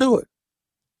 Don't do it.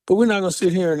 But we're not going to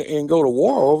sit here and go to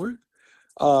war over it.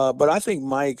 But I think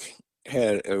Mike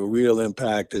had a real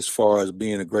impact as far as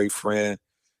being a great friend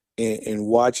and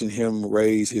watching him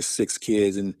raise his 6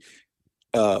 kids. And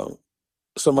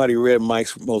somebody read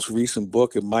Mike's most recent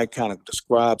book, and Mike kind of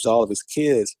describes all of his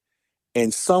kids.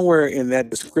 And somewhere in that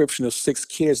description of 6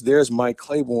 kids, there's Mike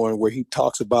Claiborne, where he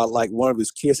talks about like one of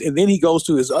his kids. And then he goes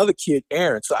to his other kid,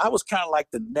 Aaron. So I was kind of like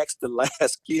the next to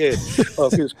last kid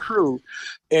of his crew.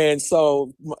 And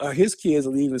so his kids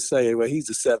will even say, well, he's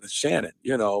the 7th Shannon,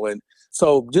 you know. And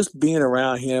So just being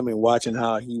around him and watching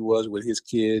how he was with his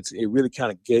kids, it really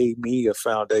kind of gave me a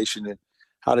foundation in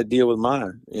how to deal with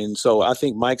mine. And so I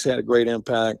think Mike's had a great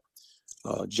impact.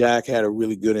 Jack had a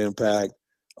really good impact.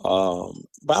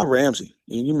 Bob Ramsey,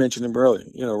 you mentioned him earlier.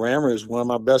 Rammer is one of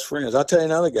my best friends. I'll tell you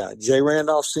another guy, Jay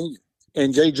Randolph Sr.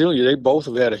 and Jay Jr., they both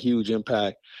have had a huge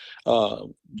impact.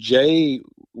 Jay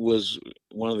is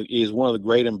one of the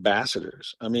great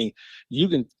ambassadors. I mean, you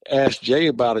can ask Jay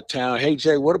about a town. Hey,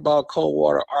 Jay, what about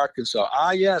Coldwater, Arkansas?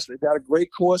 Yes, they've got a great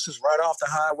courses right off the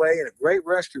highway and a great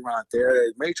restaurant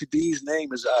there. Maitre D's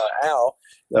name is Al.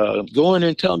 Go in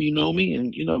and tell him you know me,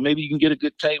 and maybe you can get a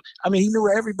good table. I mean, he knew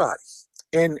everybody,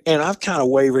 and I've kind of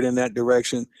wavered in that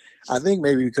direction. I think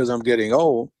maybe because I'm getting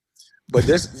old. But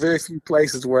there's very few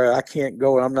places where I can't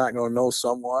go and I'm not going to know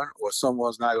someone, or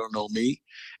someone's not going to know me.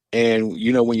 And,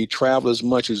 when you travel as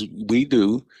much as we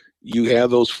do, you have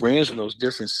those friends in those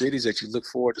different cities that you look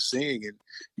forward to seeing.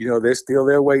 And, they're still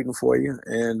there waiting for you.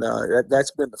 And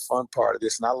that's been the fun part of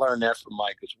this. And I learned that from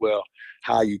Mike as well,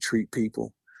 how you treat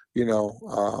people.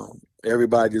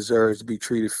 Everybody deserves to be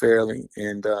treated fairly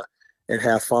and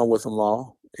have fun with them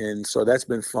all. And so that's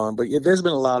been fun. But there's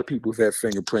been a lot of people who've had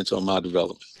fingerprints on my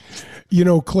development.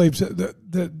 Claves,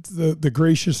 the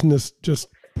graciousness just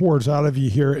pours out of you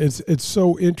here. It's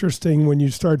so interesting when you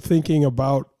start thinking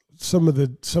about some of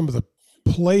the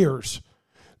players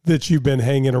that you've been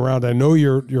hanging around. I know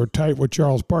you're tight with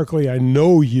Charles Barkley. I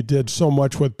know you did so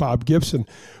much with Bob Gibson.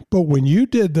 But when you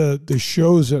did the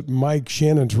shows at Mike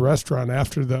Shannon's restaurant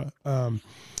after the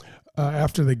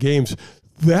games,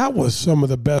 that was some of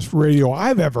the best radio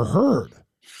I've ever heard.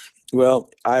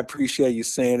 Well, I appreciate you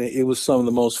saying it. It was some of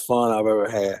the most fun I've ever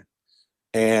had.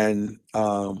 And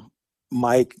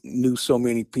Mike knew so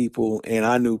many people, and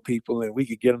I knew people, and we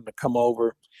could get them to come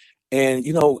over. And,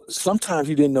 sometimes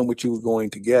you didn't know what you were going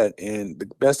to get. And the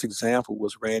best example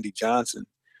was Randy Johnson,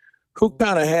 who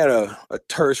kind of had a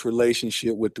terse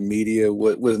relationship with the media,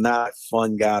 was not a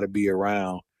fun guy to be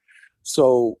around.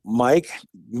 So Mike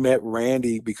met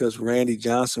Randy because Randy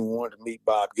Johnson wanted to meet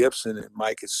Bob Gibson, and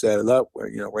Mike had set it up where,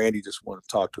 Randy just wanted to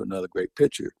talk to another great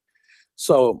pitcher.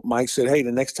 So Mike said, hey,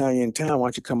 the next time you're in town, why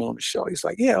don't you come on the show? He's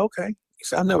like, yeah, okay. He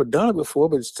said, I've never done it before,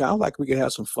 but it sounds like we could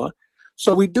have some fun.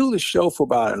 So we do the show for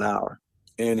about an hour,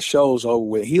 and the show's over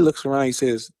with. He looks around, he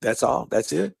says, that's all?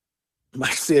 That's it?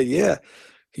 Mike said, yeah.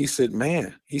 He said,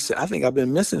 man, I think I've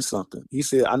been missing something. He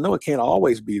said, I know it can't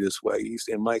always be this way.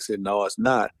 And Mike said, no, it's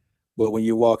not. But when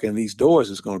you walk in these doors,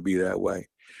 it's going to be that way.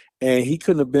 And he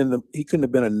couldn't have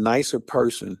been a nicer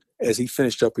person as he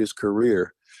finished up his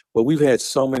career. But we've had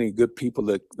so many good people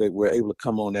that were able to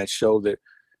come on that show that,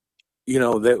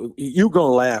 that you're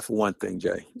going to laugh for one thing,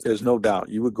 Jay. There's no doubt.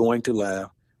 You were going to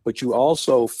laugh, but you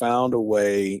also found a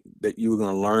way that you were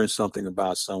going to learn something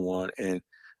about someone. And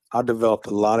I developed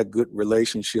a lot of good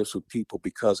relationships with people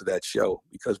because of that show,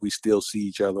 because we still see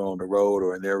each other on the road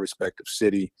or in their respective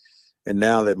city. And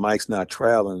now that Mike's not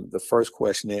traveling, the first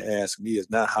question they ask me is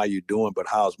not how you doing, but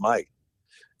how's Mike?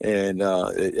 And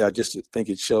I just think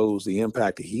it shows the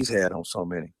impact that he's had on so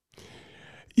many.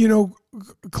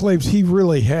 Claves, he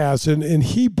really has. And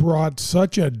he brought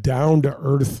such a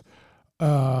down-to-earth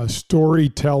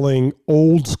storytelling,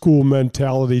 old school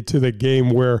mentality to the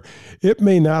game where it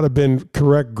may not have been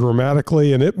correct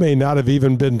grammatically and it may not have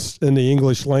even been in the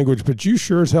English language, but you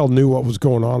sure as hell knew what was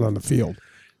going on the field.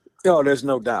 Oh, there's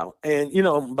no doubt. And,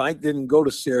 Mike didn't go to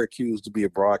Syracuse to be a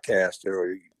broadcaster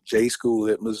or J school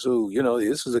at Mizzou.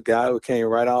 This is a guy who came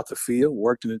right off the field,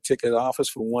 worked in the ticket office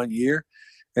for 1 year.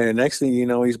 And the next thing you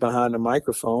know, he's behind the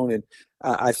microphone. And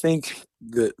I think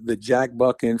the Jack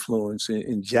Buck influence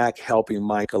and Jack helping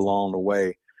Mike along the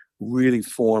way really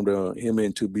formed him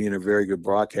into being a very good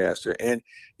broadcaster. And,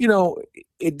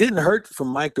 it didn't hurt for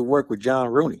Mike to work with John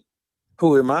Rooney,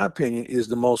 who, in my opinion, is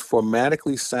the most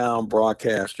formatically sound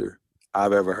broadcaster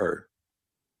I've ever heard.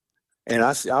 And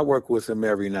I work with him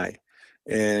every night.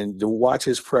 And to watch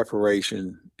his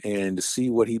preparation and to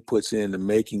see what he puts into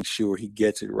making sure he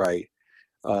gets it right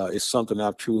is something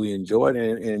I've truly enjoyed.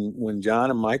 And when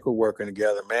John and Mike were working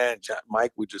together, man,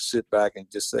 Mike would just sit back and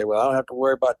just say, well, I don't have to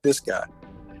worry about this guy.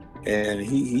 And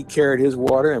he carried his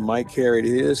water and Mike carried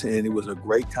his, and it was a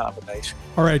great combination.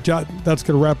 All right, John, that's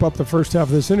going to wrap up the first half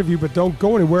of this interview, but don't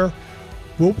go anywhere.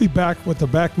 We'll be back with the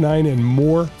back nine and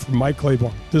more from Mike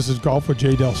Claiborne. This is Golf with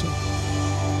Jay Delsing.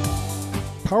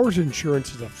 Powers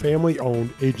Insurance is a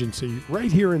family-owned agency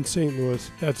right here in St. Louis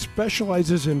that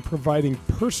specializes in providing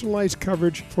personalized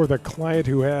coverage for the client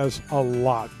who has a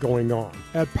lot going on.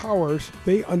 At Powers,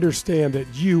 they understand that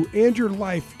you and your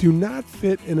life do not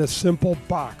fit in a simple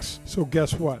box. So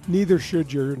guess what? Neither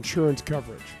should your insurance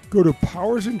coverage. Go to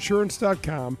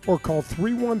powersinsurance.com or call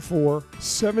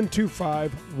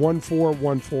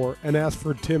 314-725-1414 and ask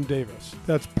for Tim Davis.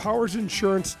 That's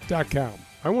powersinsurance.com.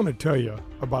 I want to tell you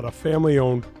about a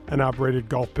family-owned and operated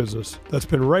golf business that's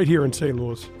been right here in St.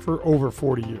 Louis for over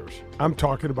 40 years. I'm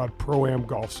talking about Pro-Am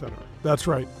Golf Center. That's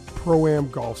right,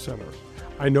 Pro-Am Golf Center.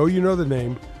 I know you know the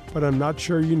name, but I'm not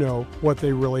sure you know what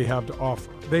they really have to offer.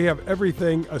 They have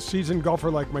everything a seasoned golfer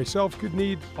like myself could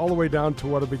need, all the way down to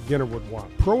what a beginner would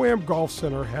want. Pro-Am Golf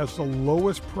Center has the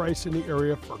lowest price in the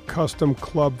area for custom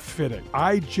club fitting.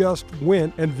 I just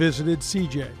went and visited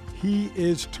CJ. He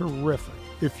is terrific.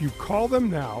 If you call them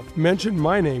now, mention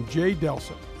my name, Jay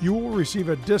Delson, you will receive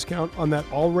a discount on that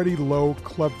already low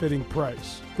club fitting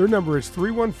price. Their number is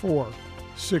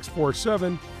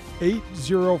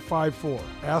 314-647-8054.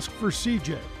 Ask for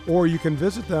CJ, or you can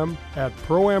visit them at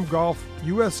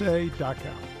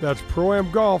proamgolfusa.com. That's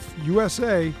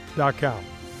proamgolfusa.com.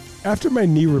 After my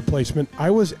knee replacement,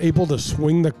 I was able to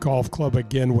swing the golf club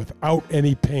again without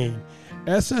any pain.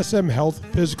 SSM Health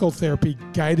Physical Therapy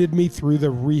guided me through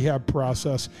the rehab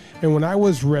process, and when I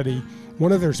was ready,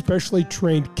 one of their specially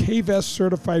trained KVES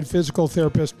certified physical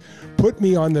therapists put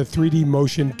me on the 3D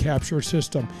motion capture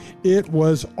system. It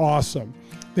was awesome.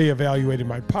 They evaluated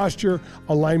my posture,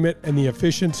 alignment, and the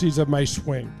efficiencies of my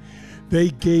swing. They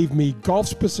gave me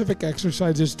golf-specific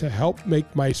exercises to help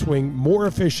make my swing more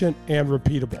efficient and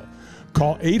repeatable.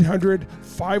 Call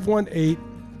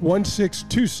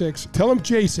 800-518-1626. Tell them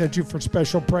Jay sent you for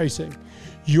special pricing.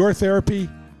 Your therapy,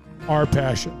 our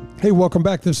passion. Hey, welcome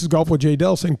back. This is Golf with Jay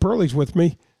Delsing. Pearlie's with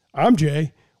me. I'm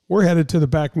Jay. We're headed to the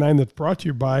back nine that's brought to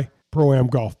you by Pro-Am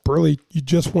Golf. Pearlie, you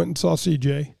just went and saw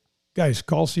CJ. Guys,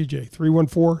 call CJ,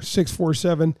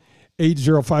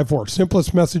 314-647-8054.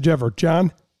 Simplest message ever.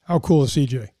 John, how cool is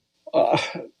CJ?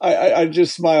 I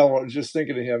just smile just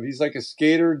thinking of him. He's like a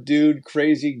skater, dude,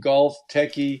 crazy golf,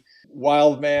 techie,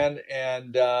 wild man,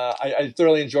 and I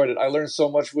thoroughly enjoyed it. I learned so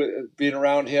much with being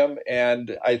around him,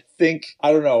 and I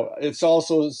don't know, it's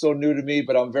also so new to me,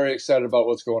 but I'm very excited about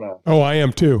what's going on. Oh, I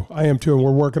am too, and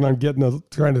we're working on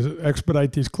trying to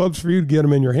expedite these clubs for you to get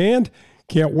them in your hand.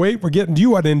 Can't wait. We're getting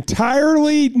you an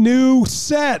entirely new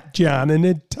set, John, an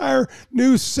entire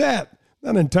new set.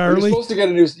 Not entirely. You're supposed to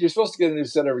get a new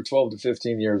set every 12 to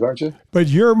 15 years, aren't you? But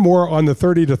you're more on the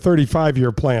 30 to 35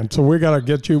 year plan. So we got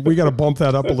to bump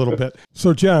that up a little bit.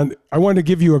 So John, I wanted to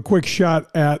give you a quick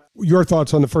shot at your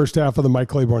thoughts on the first half of the Mike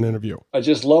Claiborne interview. I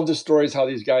just love the stories, how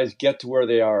these guys get to where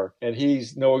they are. And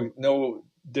he's no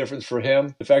difference for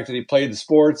him. The fact that he played the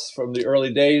sports from the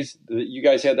early days, that you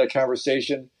guys had that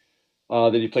conversation,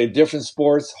 that he played different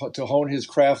sports to hone his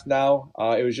craft now.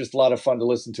 It was just a lot of fun to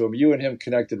listen to him. You and him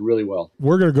connected really well.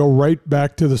 We're going to go right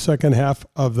back to the second half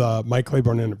of the Mike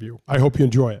Claiborne interview. I hope you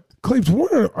enjoy it. Claibs,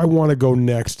 where I want to go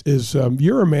next is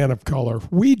you're a man of color.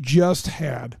 We just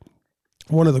had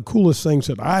one of the coolest things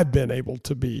that I've been able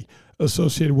to be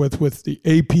associated with the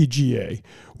APGA,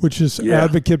 which is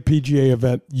Advocate PGA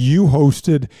event you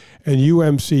hosted and you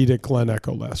emceed at Glen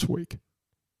Echo last week.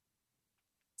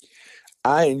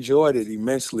 I enjoyed it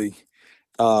immensely.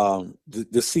 To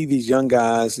see these young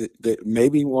guys that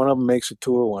maybe one of them makes a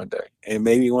tour one day, and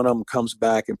maybe one of them comes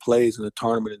back and plays in a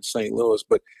tournament in St. Louis.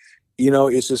 But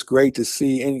it's just great to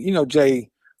see. And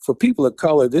Jay, for people of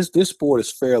color, this sport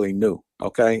is fairly new.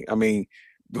 Okay, I mean,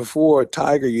 before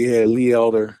Tiger, you had Lee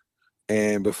Elder,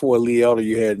 and before Lee Elder,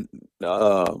 you had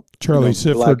Charlie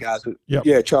Sifford. Black guys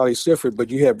Charlie Sifford.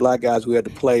 But you had black guys who had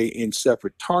to play in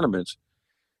separate tournaments.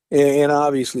 And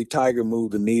obviously, Tiger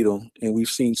moved the needle, and we've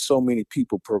seen so many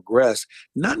people progress,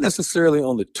 not necessarily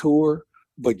on the tour,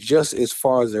 but just as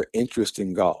far as their interest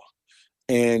in golf.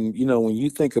 And, when you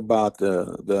think about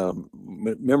the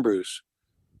members,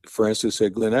 for instance,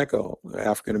 at Glen Echo,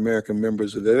 African-American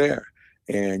members are there,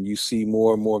 and you see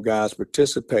more and more guys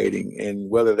participating, and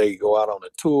whether they go out on a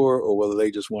tour or whether they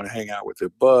just want to hang out with their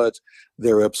buds,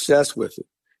 they're obsessed with it.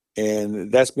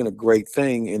 And that's been a great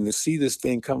thing. And to see this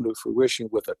thing come to fruition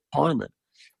with a tournament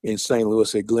in St.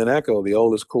 Louis at Glen Echo, the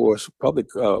oldest course,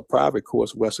 private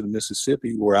course west of the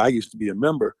Mississippi, where I used to be a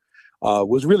member,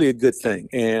 was really a good thing.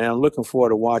 And I'm looking forward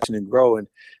to watching it grow. And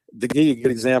to give you a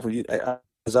good example,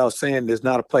 as I was saying, there's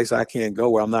not a place I can't go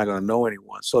where I'm not going to know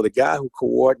anyone. So the guy who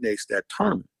coordinates that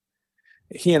tournament,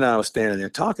 he and I were standing there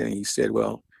talking, and he said,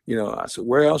 well, I said,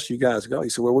 where else you guys go? He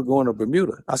said, well, we're going to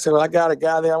Bermuda. I said, well, I got a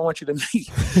guy there I want you to meet.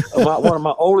 One of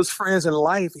my oldest friends in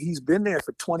life. He's been there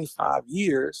for 25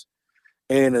 years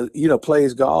and,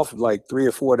 plays golf like 3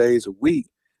 or 4 days a week.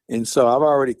 And so I've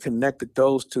already connected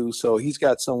those two. So he's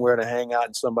got somewhere to hang out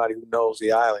and somebody who knows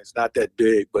the island. It's not that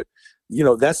big, but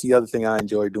that's the other thing I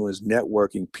enjoy doing is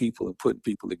networking people and putting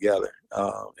people together.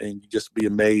 And you just be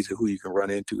amazed at who you can run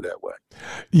into that way.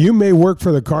 You may work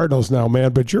for the Cardinals now,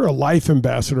 man, but you're a life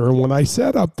ambassador. And when I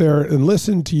sat up there and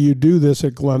listened to you do this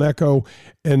at Glen Echo,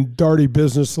 and Daugherty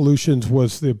Business Solutions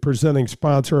was the presenting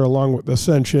sponsor along with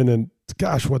Ascension, and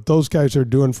gosh, what those guys are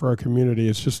doing for our community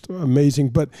is just amazing.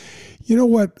 But you know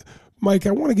what, Mike,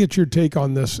 I want to get your take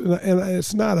on this. And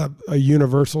it's not a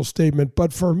universal statement,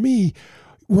 but for me,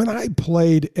 when I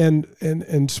played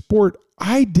and sport,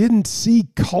 I didn't see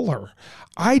color.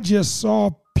 I just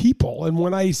saw people. And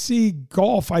when I see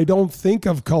golf, I don't think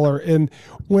of color. And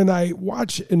when I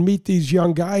watch and meet these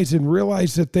young guys and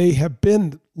realize that they have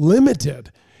been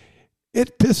limited,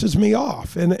 it pisses me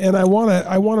off. And I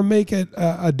want to make it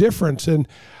a difference. And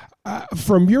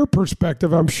from your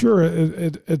perspective, I'm sure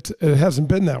it hasn't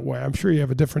been that way. I'm sure you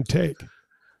have a different take.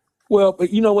 Well, but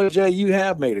you know what, Jay, you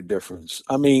have made a difference.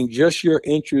 I mean, just your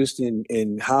interest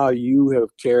in how you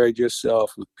have carried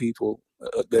yourself with people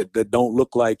that don't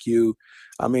look like you.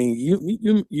 I mean,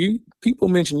 you people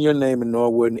mention your name in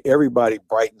Norwood, and everybody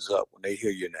brightens up when they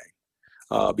hear your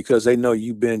name because they know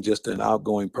you've been just an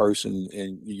outgoing person.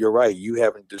 And you're right, you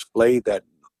haven't displayed that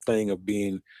thing of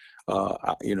being,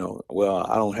 well,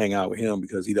 I don't hang out with him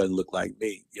because he doesn't look like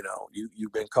me.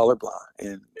 You've been colorblind,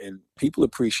 and people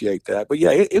appreciate that. But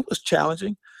yeah, it was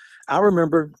challenging. I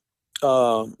remember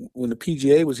when the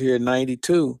PGA was here in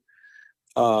 '92.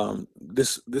 I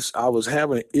was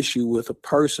having an issue with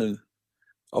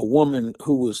a woman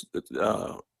who was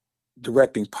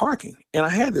directing parking, and I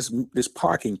had this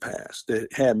parking pass that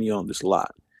had me on this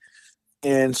lot.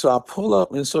 And so I pull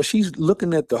up, and so she's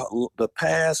looking at the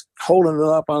pass, holding it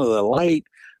up under the light.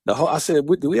 I said,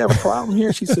 do we have a problem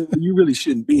here? She said, you really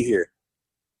shouldn't be here.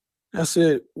 I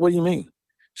said, what do you mean?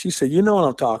 She said, you know what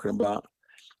I'm talking about.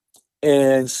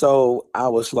 And so I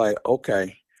was like,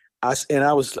 okay. I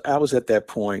was at that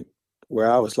point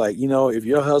where I was like, if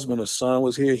your husband or son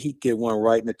was here, he'd get one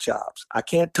right in the chops. I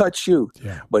can't touch you,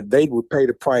 but they would pay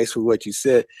the price for what you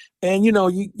said. And,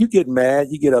 you get mad,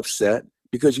 you get upset,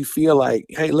 because you feel like,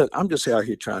 hey, look, I'm just out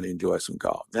here trying to enjoy some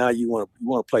golf. Now you want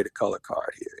to play the color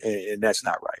card here, and that's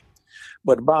not right.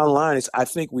 But the bottom line is, I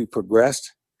think we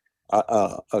progressed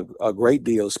a great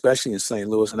deal, especially in St.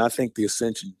 Louis, and I think the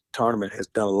Ascension tournament has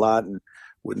done a lot, and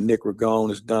what Nick Ragone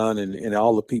has done, and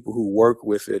all the people who work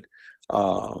with it,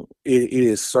 it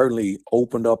has certainly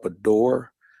opened up a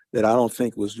door that I don't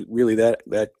think was really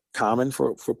that common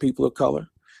for people of color.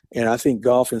 And I think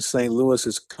golf in St. Louis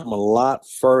has come a lot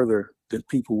further than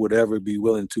people would ever be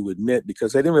willing to admit,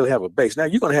 because they didn't really have a base. Now,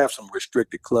 you're going to have some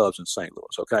restricted clubs in St.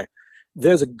 Louis, okay?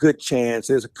 There's a good chance,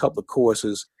 there's a couple of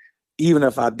courses. Even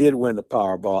if I did win the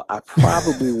Powerball, I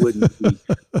probably wouldn't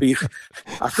be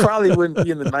I probably wouldn't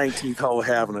be in the 19th hole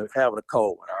having a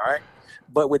cold one, all right?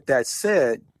 But with that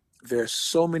said, there's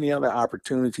so many other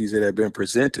opportunities that have been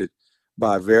presented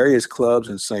by various clubs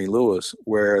in St. Louis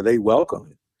where they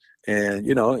welcome it. And,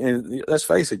 and let's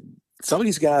face it, some of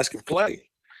these guys can play.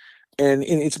 And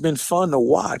it's been fun to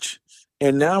watch.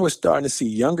 And now we're starting to see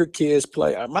younger kids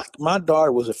play. My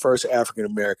daughter was the first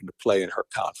African-American to play in her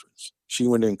conference. She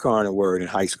went in Incarnate Word in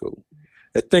high school.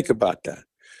 And think about that,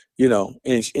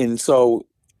 and so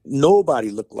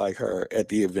nobody looked like her at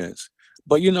the events.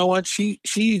 But you know what? She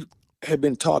had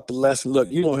been taught the lesson. Look,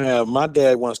 my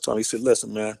dad once told me, he said,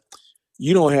 listen, man,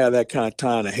 you don't have that kind of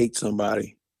time to hate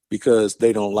somebody because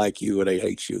they don't like you or they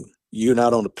hate you. You're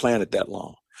not on the planet that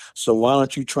long. So why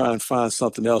don't you try and find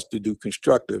something else to do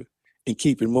constructive and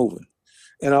keep it moving?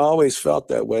 And I always felt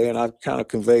that way. And I kind of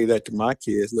convey that to my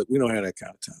kids. Look, we don't have that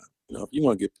kind of time. If you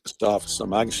want to get pissed off or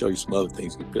something, I can show you some other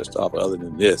things to get pissed off other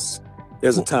than this.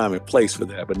 There's a time and place for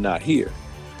that, but not here.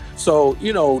 So,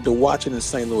 to watch it in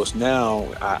St. Louis now,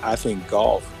 I think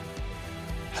golf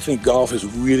has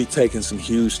really taken some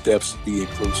huge steps to be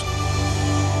inclusive.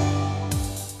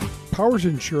 Powers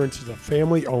Insurance is a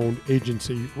family-owned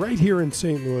agency right here in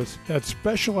St. Louis that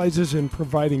specializes in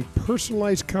providing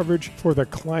personalized coverage for the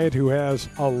client who has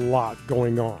a lot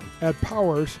going on. At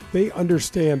Powers, they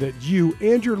understand that you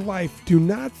and your life do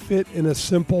not fit in a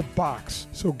simple box.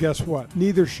 So guess what?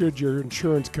 Neither should your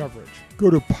insurance coverage. Go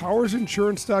to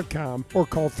powersinsurance.com or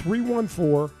call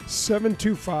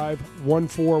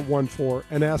 314-725-1414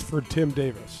 and ask for Tim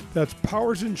Davis. That's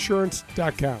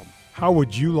powersinsurance.com. How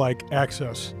would you like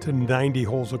access to 90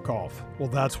 holes of golf? Well,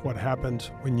 that's what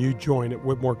happens when you join at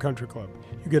Whitmore Country Club.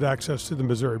 You get access to the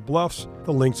Missouri Bluffs,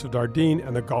 the Links of Dardenne,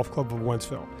 and the Golf Club of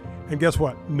Wentzville. And guess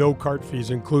what? No cart fees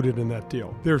included in that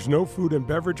deal. There's no food and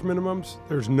beverage minimums.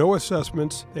 There's no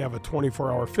assessments. They have a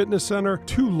 24-hour fitness center,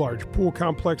 2 large pool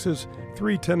complexes,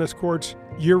 3 tennis courts.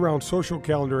 Year-round social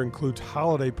calendar includes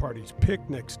holiday parties,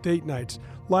 picnics, date nights,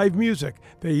 live music.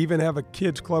 They even have a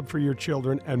kids club for your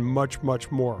children and much, much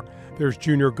more. There's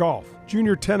junior golf,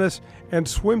 junior tennis, and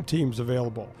swim teams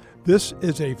available. This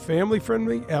is a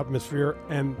family-friendly atmosphere,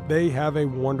 and they have a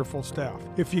wonderful staff.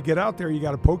 If you get out there, you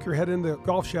got to poke your head in the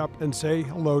golf shop and say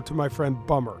hello to my friend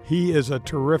Bummer. He is a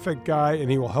terrific guy,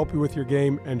 and he will help you with your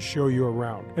game and show you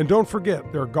around. And don't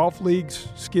forget, there are golf leagues,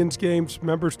 skins games,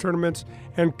 members tournaments,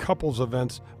 and couples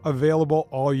events available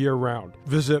all year round.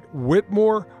 Visit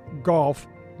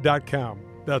WhitmoreGolf.com.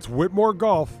 That's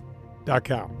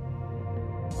WhitmoreGolf.com.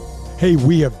 Hey,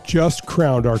 we have just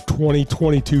crowned our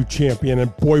 2022 champion,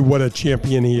 and boy, what a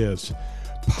champion he is.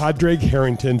 Padraig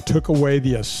Harrington took away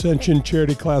the Ascension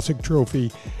Charity Classic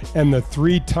trophy, and the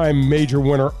 3-time major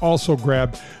winner also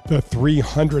grabbed the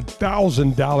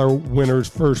 $300,000 winner's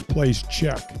first place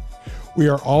check. We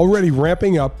are already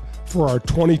ramping up for our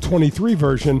 2023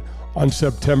 version on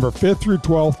September 5th through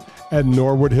 12th at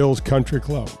Norwood Hills Country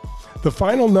Club. The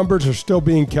final numbers are still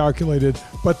being calculated,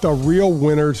 but the real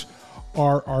winners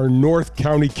are our North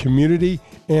County community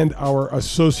and our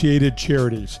associated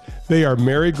charities. They are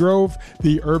Marygrove,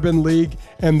 the Urban League,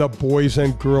 and the Boys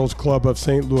and Girls Club of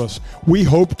St. Louis. We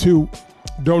hope to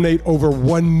donate over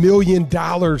 $1 million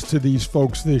to these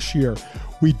folks this year.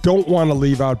 We don't want to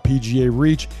leave out PGA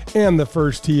Reach and the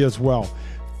First Tee as well.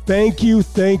 Thank you,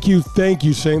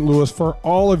 St. Louis, for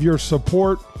all of your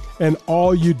support and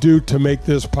all you do to make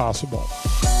this possible.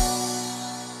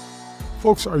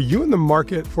 Folks, are you in the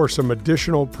market for some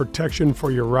additional protection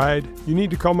for your ride? You need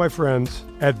to call my friends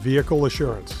at Vehicle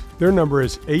Assurance. Their number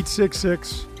is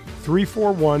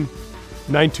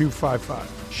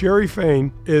 866-341-9255. Sherry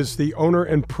Fain is the owner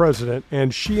and president,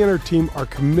 and she and her team are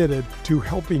committed to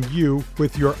helping you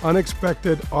with your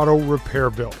unexpected auto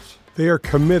repair bills. They are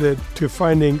committed to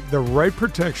finding the right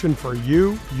protection for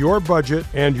you, your budget,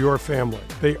 and your family.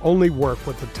 They only work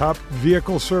with the top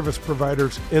vehicle service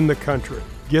providers in the country.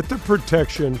 Get the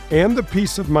protection and the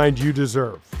peace of mind you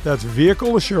deserve. That's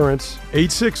Vehicle Assurance,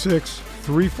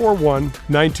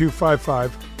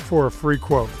 866-341-9255 for a free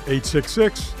quote.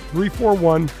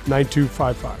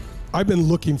 866-341-9255. I've been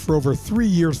looking for over 3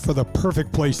 years for the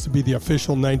perfect place to be the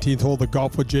official 19th hole of the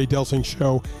Golf with Jay Delsing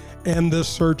show, and the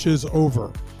search is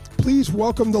over. Please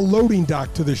welcome the Loading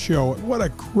Dock to the show. What a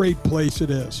great place it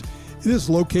is. It is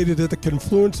located at the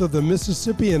confluence of the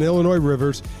Mississippi and Illinois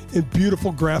rivers in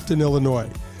beautiful Grafton, Illinois.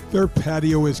 Their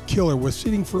patio is killer with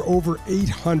seating for over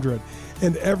 800,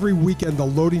 and every weekend the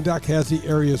Loading Dock has the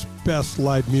area's best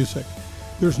live music.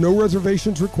 There's no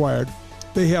reservations required.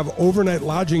 They have overnight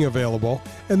lodging available,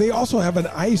 and they also have an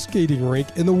ice skating rink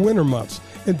in the winter months.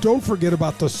 And don't forget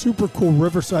about the super cool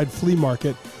Riverside Flea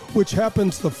Market, which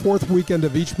happens the 4th weekend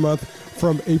of each month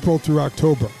from April through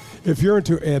October. If you're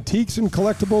into antiques and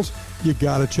collectibles, you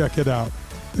gotta check it out.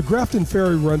 The Grafton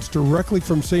Ferry runs directly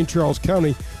from St. Charles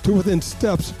County to within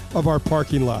steps of our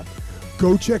parking lot.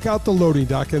 Go check out the Loading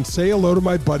Dock and say hello to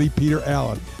my buddy Peter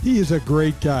Allen. He is a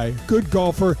great guy, good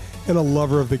golfer, and a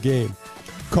lover of the game.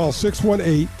 Call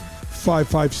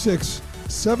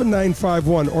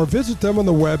 618-556-7951 or visit them on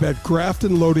the web at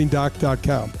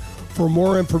graftonloadingdock.com for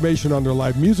more information on their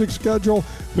live music schedule,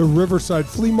 the Riverside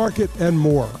Flea Market, and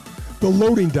more. The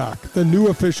Loading Dock, the new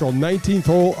official 19th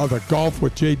hole of the Golf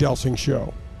with Jay Delsing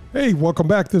show. Hey, welcome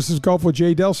back. This is Golf with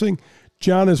Jay Delsing.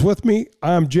 John is with me.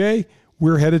 I'm Jay.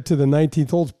 We're headed to the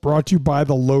 19th hole. It's brought to you by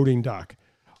the Loading Dock.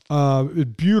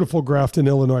 Beautiful Grafton,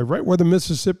 Illinois, right where the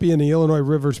Mississippi and the Illinois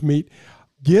rivers meet.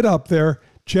 Get up there.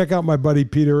 Check out my buddy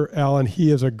Peter Allen.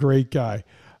 He is a great guy.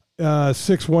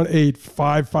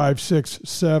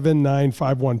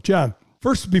 618-556-7951. John,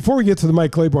 first, before we get to the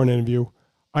Mike Claiborne interview,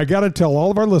 I got to tell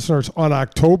all of our listeners, on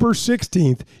October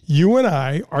 16th, you and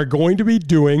I are going to be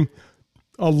doing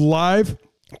a live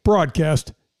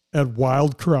broadcast at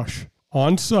Wild Crush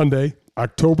on Sunday,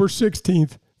 October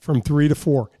 16th from 3 to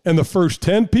 4. And the first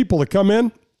 10 people that come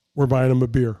in, we're buying them a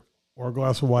beer or a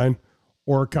glass of wine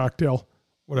or a cocktail,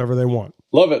 whatever they want.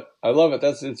 Love it. I love it.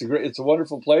 It's a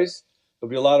wonderful place. There'll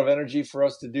be a lot of energy for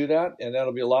us to do that, and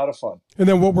that'll be a lot of fun. And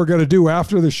then what we're going to do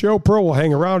after the show, Pearl, we'll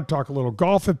hang around, talk a little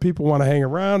golf if people want to hang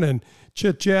around and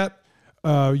chit-chat.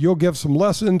 You'll give some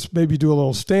lessons, maybe do a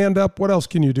little stand-up. What else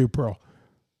can you do, Pearl?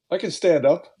 I can stand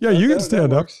up. Yeah, you can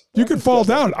stand up. You can fall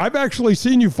down. I've actually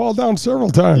seen you fall down several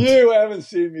times. You haven't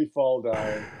seen me fall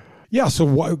down. Yeah,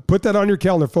 so put that on your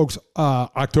calendar, folks.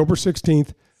 October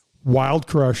 16th, Wild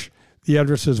Crush. The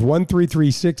address is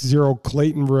 13360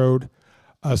 Clayton Road,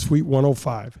 Suite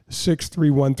 105.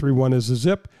 63131 is the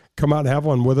zip. Come out and have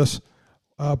one with us.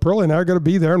 Pearlie and I are going to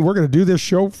be there, and we're going to do this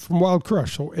show from Wild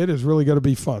Crush, so it is really going to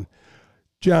be fun.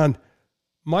 John,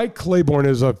 Mike Claiborne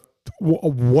is a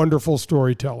wonderful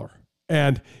storyteller,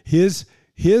 and his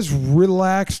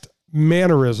relaxed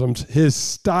mannerisms, his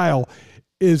style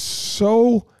is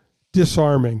so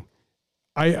disarming.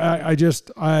 I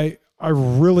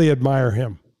really admire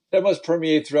him. That must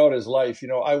permeate throughout his life.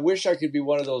 I wish I could be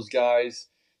one of those guys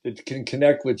that can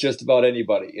connect with just about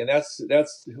anybody, and that's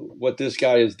what this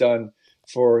guy has done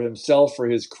for himself, for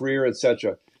his career,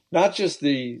 etc. Not just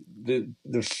the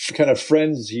kind of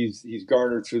friends he's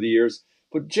garnered through the years,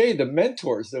 but Jay, the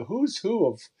mentors, the who's who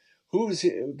of who's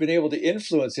been able to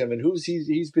influence him and who's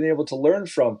he's been able to learn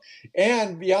from,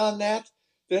 and beyond that,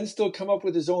 then still come up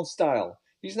with his own style.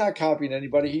 He's not copying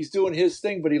anybody. He's doing his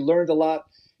thing, but he learned a lot.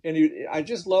 And I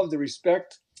just love the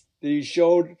respect that he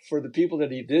showed for the people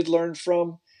that he did learn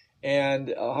from, and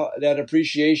that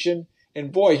appreciation.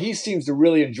 And boy, he seems to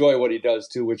really enjoy what he does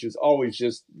too, which is always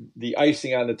just the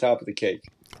icing on the top of the cake.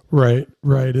 Right.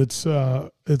 It's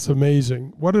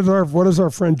amazing. What does our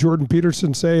friend Jordan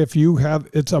Peterson say?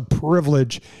 It's a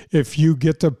privilege if you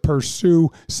get to pursue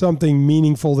something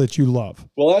meaningful that you love.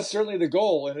 Well, that's certainly the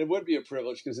goal, and it would be a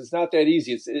privilege because it's not that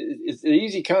easy. It's an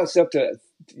easy concept to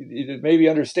maybe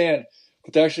understand,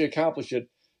 but to actually accomplish it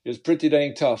is pretty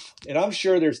dang tough. And I'm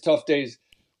sure there's tough days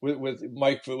with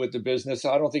Mike with the business.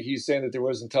 I don't think he's saying that there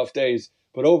wasn't tough days.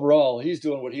 But overall, he's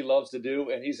doing what he loves to do,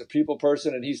 and he's a people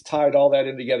person, and he's tied all that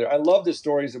in together. I love the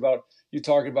stories about you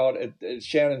talking about at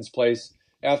Shannon's place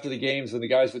after the games when the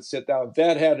guys would sit down.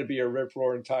 That had to be a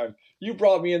rip-roaring time. You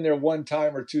brought me in there one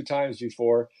time or two times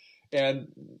before, and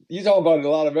you talk about a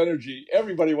lot of energy.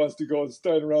 Everybody wants to go and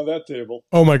stand around that table.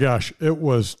 Oh, my gosh. It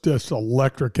was just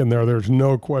electric in there. There's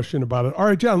no question about it. All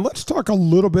right, John, let's talk a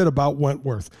little bit about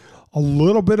Wentworth, a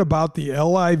little bit about the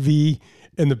LIV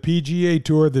and the PGA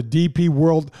Tour, the DP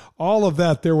World, all of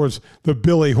that. There was the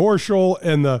Billy Horschel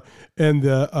and the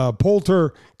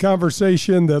Poulter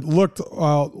conversation that looked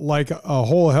like a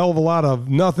whole hell of a lot of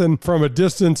nothing from a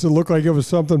distance. It looked like it was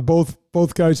something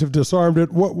both guys have disarmed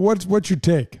it. What's your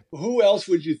take? Who else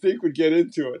would you think would get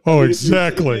into it? Oh,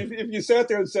 exactly. If you sat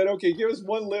there and said, okay, give us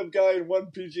one LIV guy and one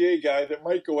PGA guy that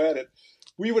might go at it,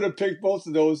 we would have picked both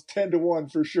of those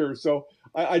 10-1 for sure. So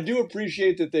I do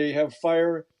appreciate that they have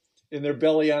fire in their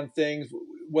belly on things,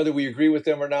 whether we agree with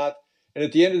them or not. And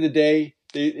at the end of the day,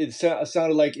 it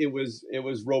sounded like it was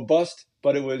robust,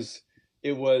 but it was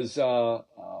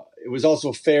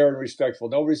also fair and respectful.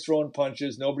 Nobody's throwing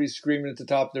punches, nobody's screaming at the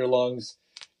top of their lungs,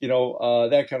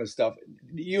 that kind of stuff.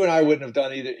 You and I wouldn't have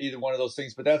done either one of those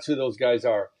things, but that's who those guys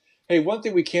are. Hey, one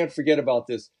thing we can't forget about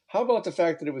this: how about the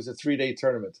fact that it was a 3-day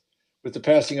tournament with the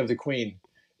passing of the Queen,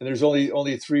 and there's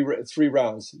only three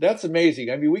rounds? That's amazing.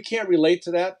 I mean, we can't relate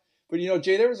to that. But,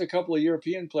 Jay, there was a couple of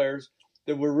European players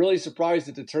that were really surprised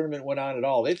that the tournament went on at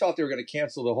all. They thought they were going to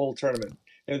cancel the whole tournament.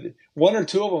 And one or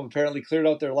two of them apparently cleared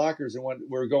out their lockers and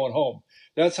were going home.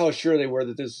 That's how sure they were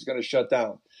that this was going to shut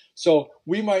down. So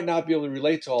we might not be able to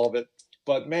relate to all of it.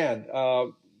 But, man,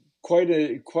 quite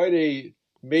a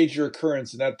major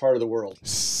occurrence in that part of the world.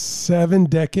 7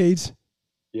 decades?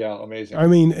 Yeah, amazing. I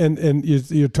mean, and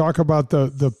you talk about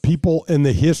the people in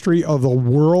the history of the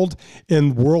world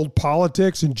and world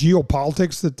politics and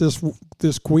geopolitics that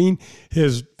this queen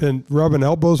has been rubbing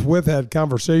elbows with, had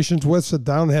conversations with, sat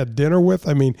down, had dinner with.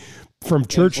 I mean, from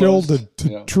Churchill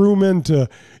to Truman to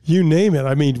you name it.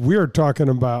 I mean, we're talking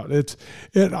about it.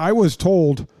 I was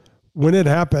told when it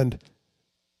happened,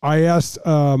 I asked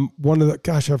one of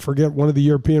the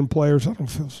European players, I don't know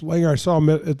if it was Langer, I saw him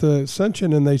at the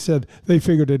Ascension, and they said they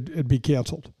figured it'd be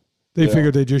canceled. They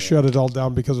figured they'd just shut it all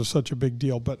down because it's such a big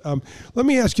deal. But let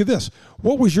me ask you this.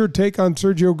 What was your take on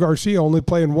Sergio Garcia only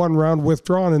playing one round,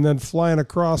 withdrawn, and then flying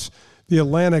across the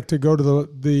Atlantic to go to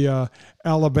the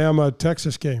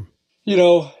Alabama-Texas game?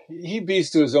 He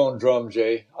beats to his own drum,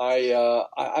 Jay. I'm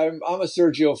a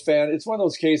Sergio fan. It's one of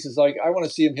those cases, like, I want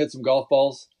to see him hit some golf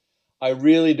balls. I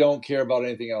really don't care about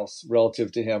anything else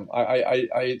relative to him.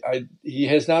 He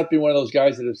has not been one of those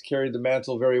guys that has carried the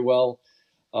mantle very well,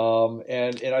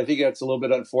 and I think that's a little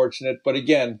bit unfortunate. But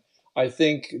again, I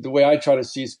think the way I try to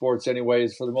see sports anyway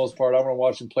is, for the most part, I want to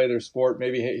watch them play their sport,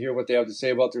 maybe hear what they have to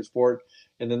say about their sport,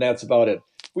 and then that's about it.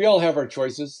 We all have our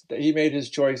choices. He made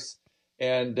his choice,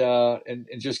 and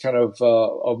just kind of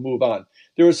move on.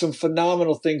 There were some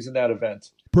phenomenal things in that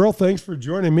event. Pearl, thanks for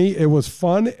joining me. It was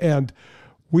fun, and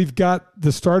We've got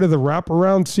the start of the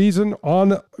wraparound season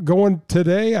going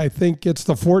today. I think it's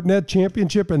the Fortinet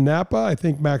Championship in Napa. I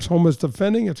think Max Homa's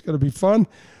defending. It's going to be fun.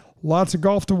 Lots of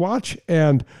golf to watch.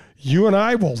 And you and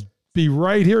I will be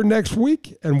right here next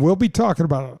week, and we'll be talking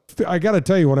about it. I got to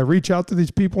tell you, when I reach out to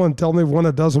these people and tell them they've won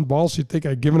a dozen balls, you'd think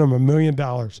I'd given them $1 million.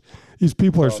 These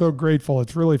people are so grateful.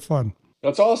 It's really fun.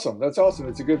 That's awesome. That's awesome.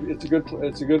 It's a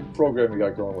good program you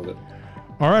got going with it.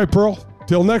 All right, Pearl.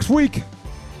 Till next week.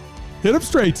 Hit up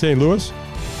straight, St. Louis.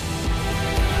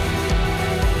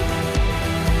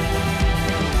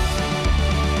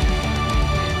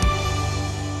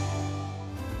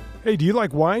 Hey, do you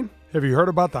like wine? Have you heard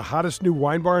about the hottest new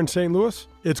wine bar in St. Louis?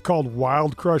 It's called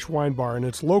Wild Crush Wine Bar, and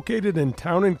it's located in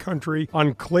Town and Country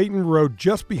on Clayton Road,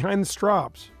 just behind the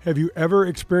Straubs. Have you ever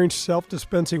experienced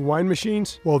self-dispensing wine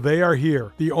machines? Well, they are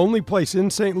here. The only place in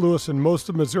St. Louis and most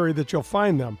of Missouri that you'll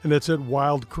find them, and it's at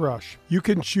Wild Crush. You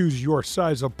can choose your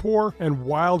size of pour, and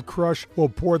Wild Crush will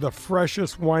pour the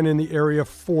freshest wine in the area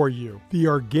for you. The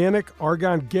organic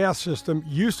argon gas system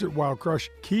used at Wild Crush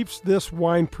keeps this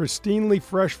wine pristinely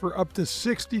fresh for up to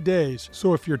 60 days.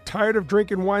 So if you're tired of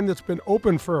drinking wine that's been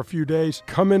open for a few days,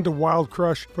 come into Wild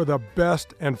Crush for the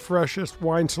best and freshest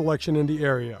wine selection in the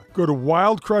area. Go to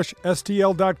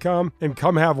wildcrushstl.com and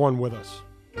come have one with us.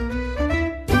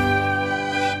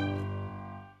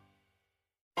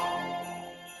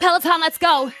 Peloton, let's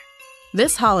go!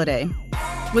 This holiday,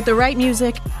 with the right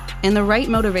music and the right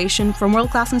motivation from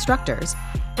world-class instructors,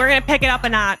 we're gonna pick it up a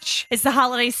notch. It's the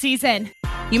holiday season.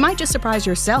 You might just surprise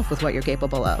yourself with what you're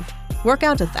capable of. Work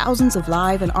out to thousands of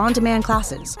live and on-demand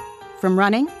classes, from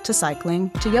running to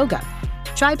cycling to yoga.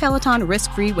 Try Peloton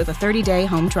risk-free with a 30-day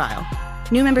home trial.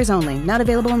 New members only, not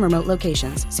available in remote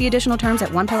locations. See additional terms at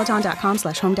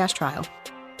onepeloton.com/home-trial.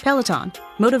 Peloton,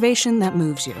 motivation that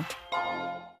moves you.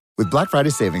 With Black Friday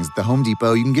savings at the Home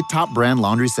Depot, you can get top brand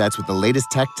laundry sets with the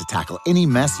latest tech to tackle any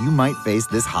mess you might face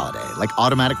this holiday, like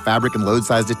automatic fabric and load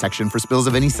size detection for spills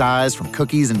of any size, from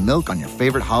cookies and milk on your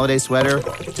favorite holiday sweater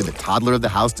to the toddler of the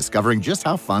house discovering just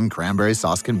how fun cranberry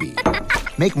sauce can be.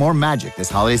 Make more magic this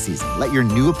holiday season. Let your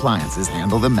new appliances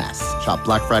handle the mess. Shop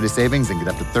Black Friday savings and get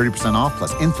up to 30% off,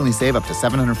 plus instantly save up to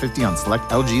 $750 on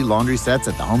select LG laundry sets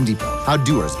at the Home Depot. How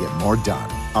doers get more done.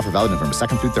 Offer valid November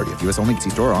 2nd through 30th. U.S. only. See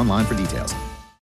store or online for details.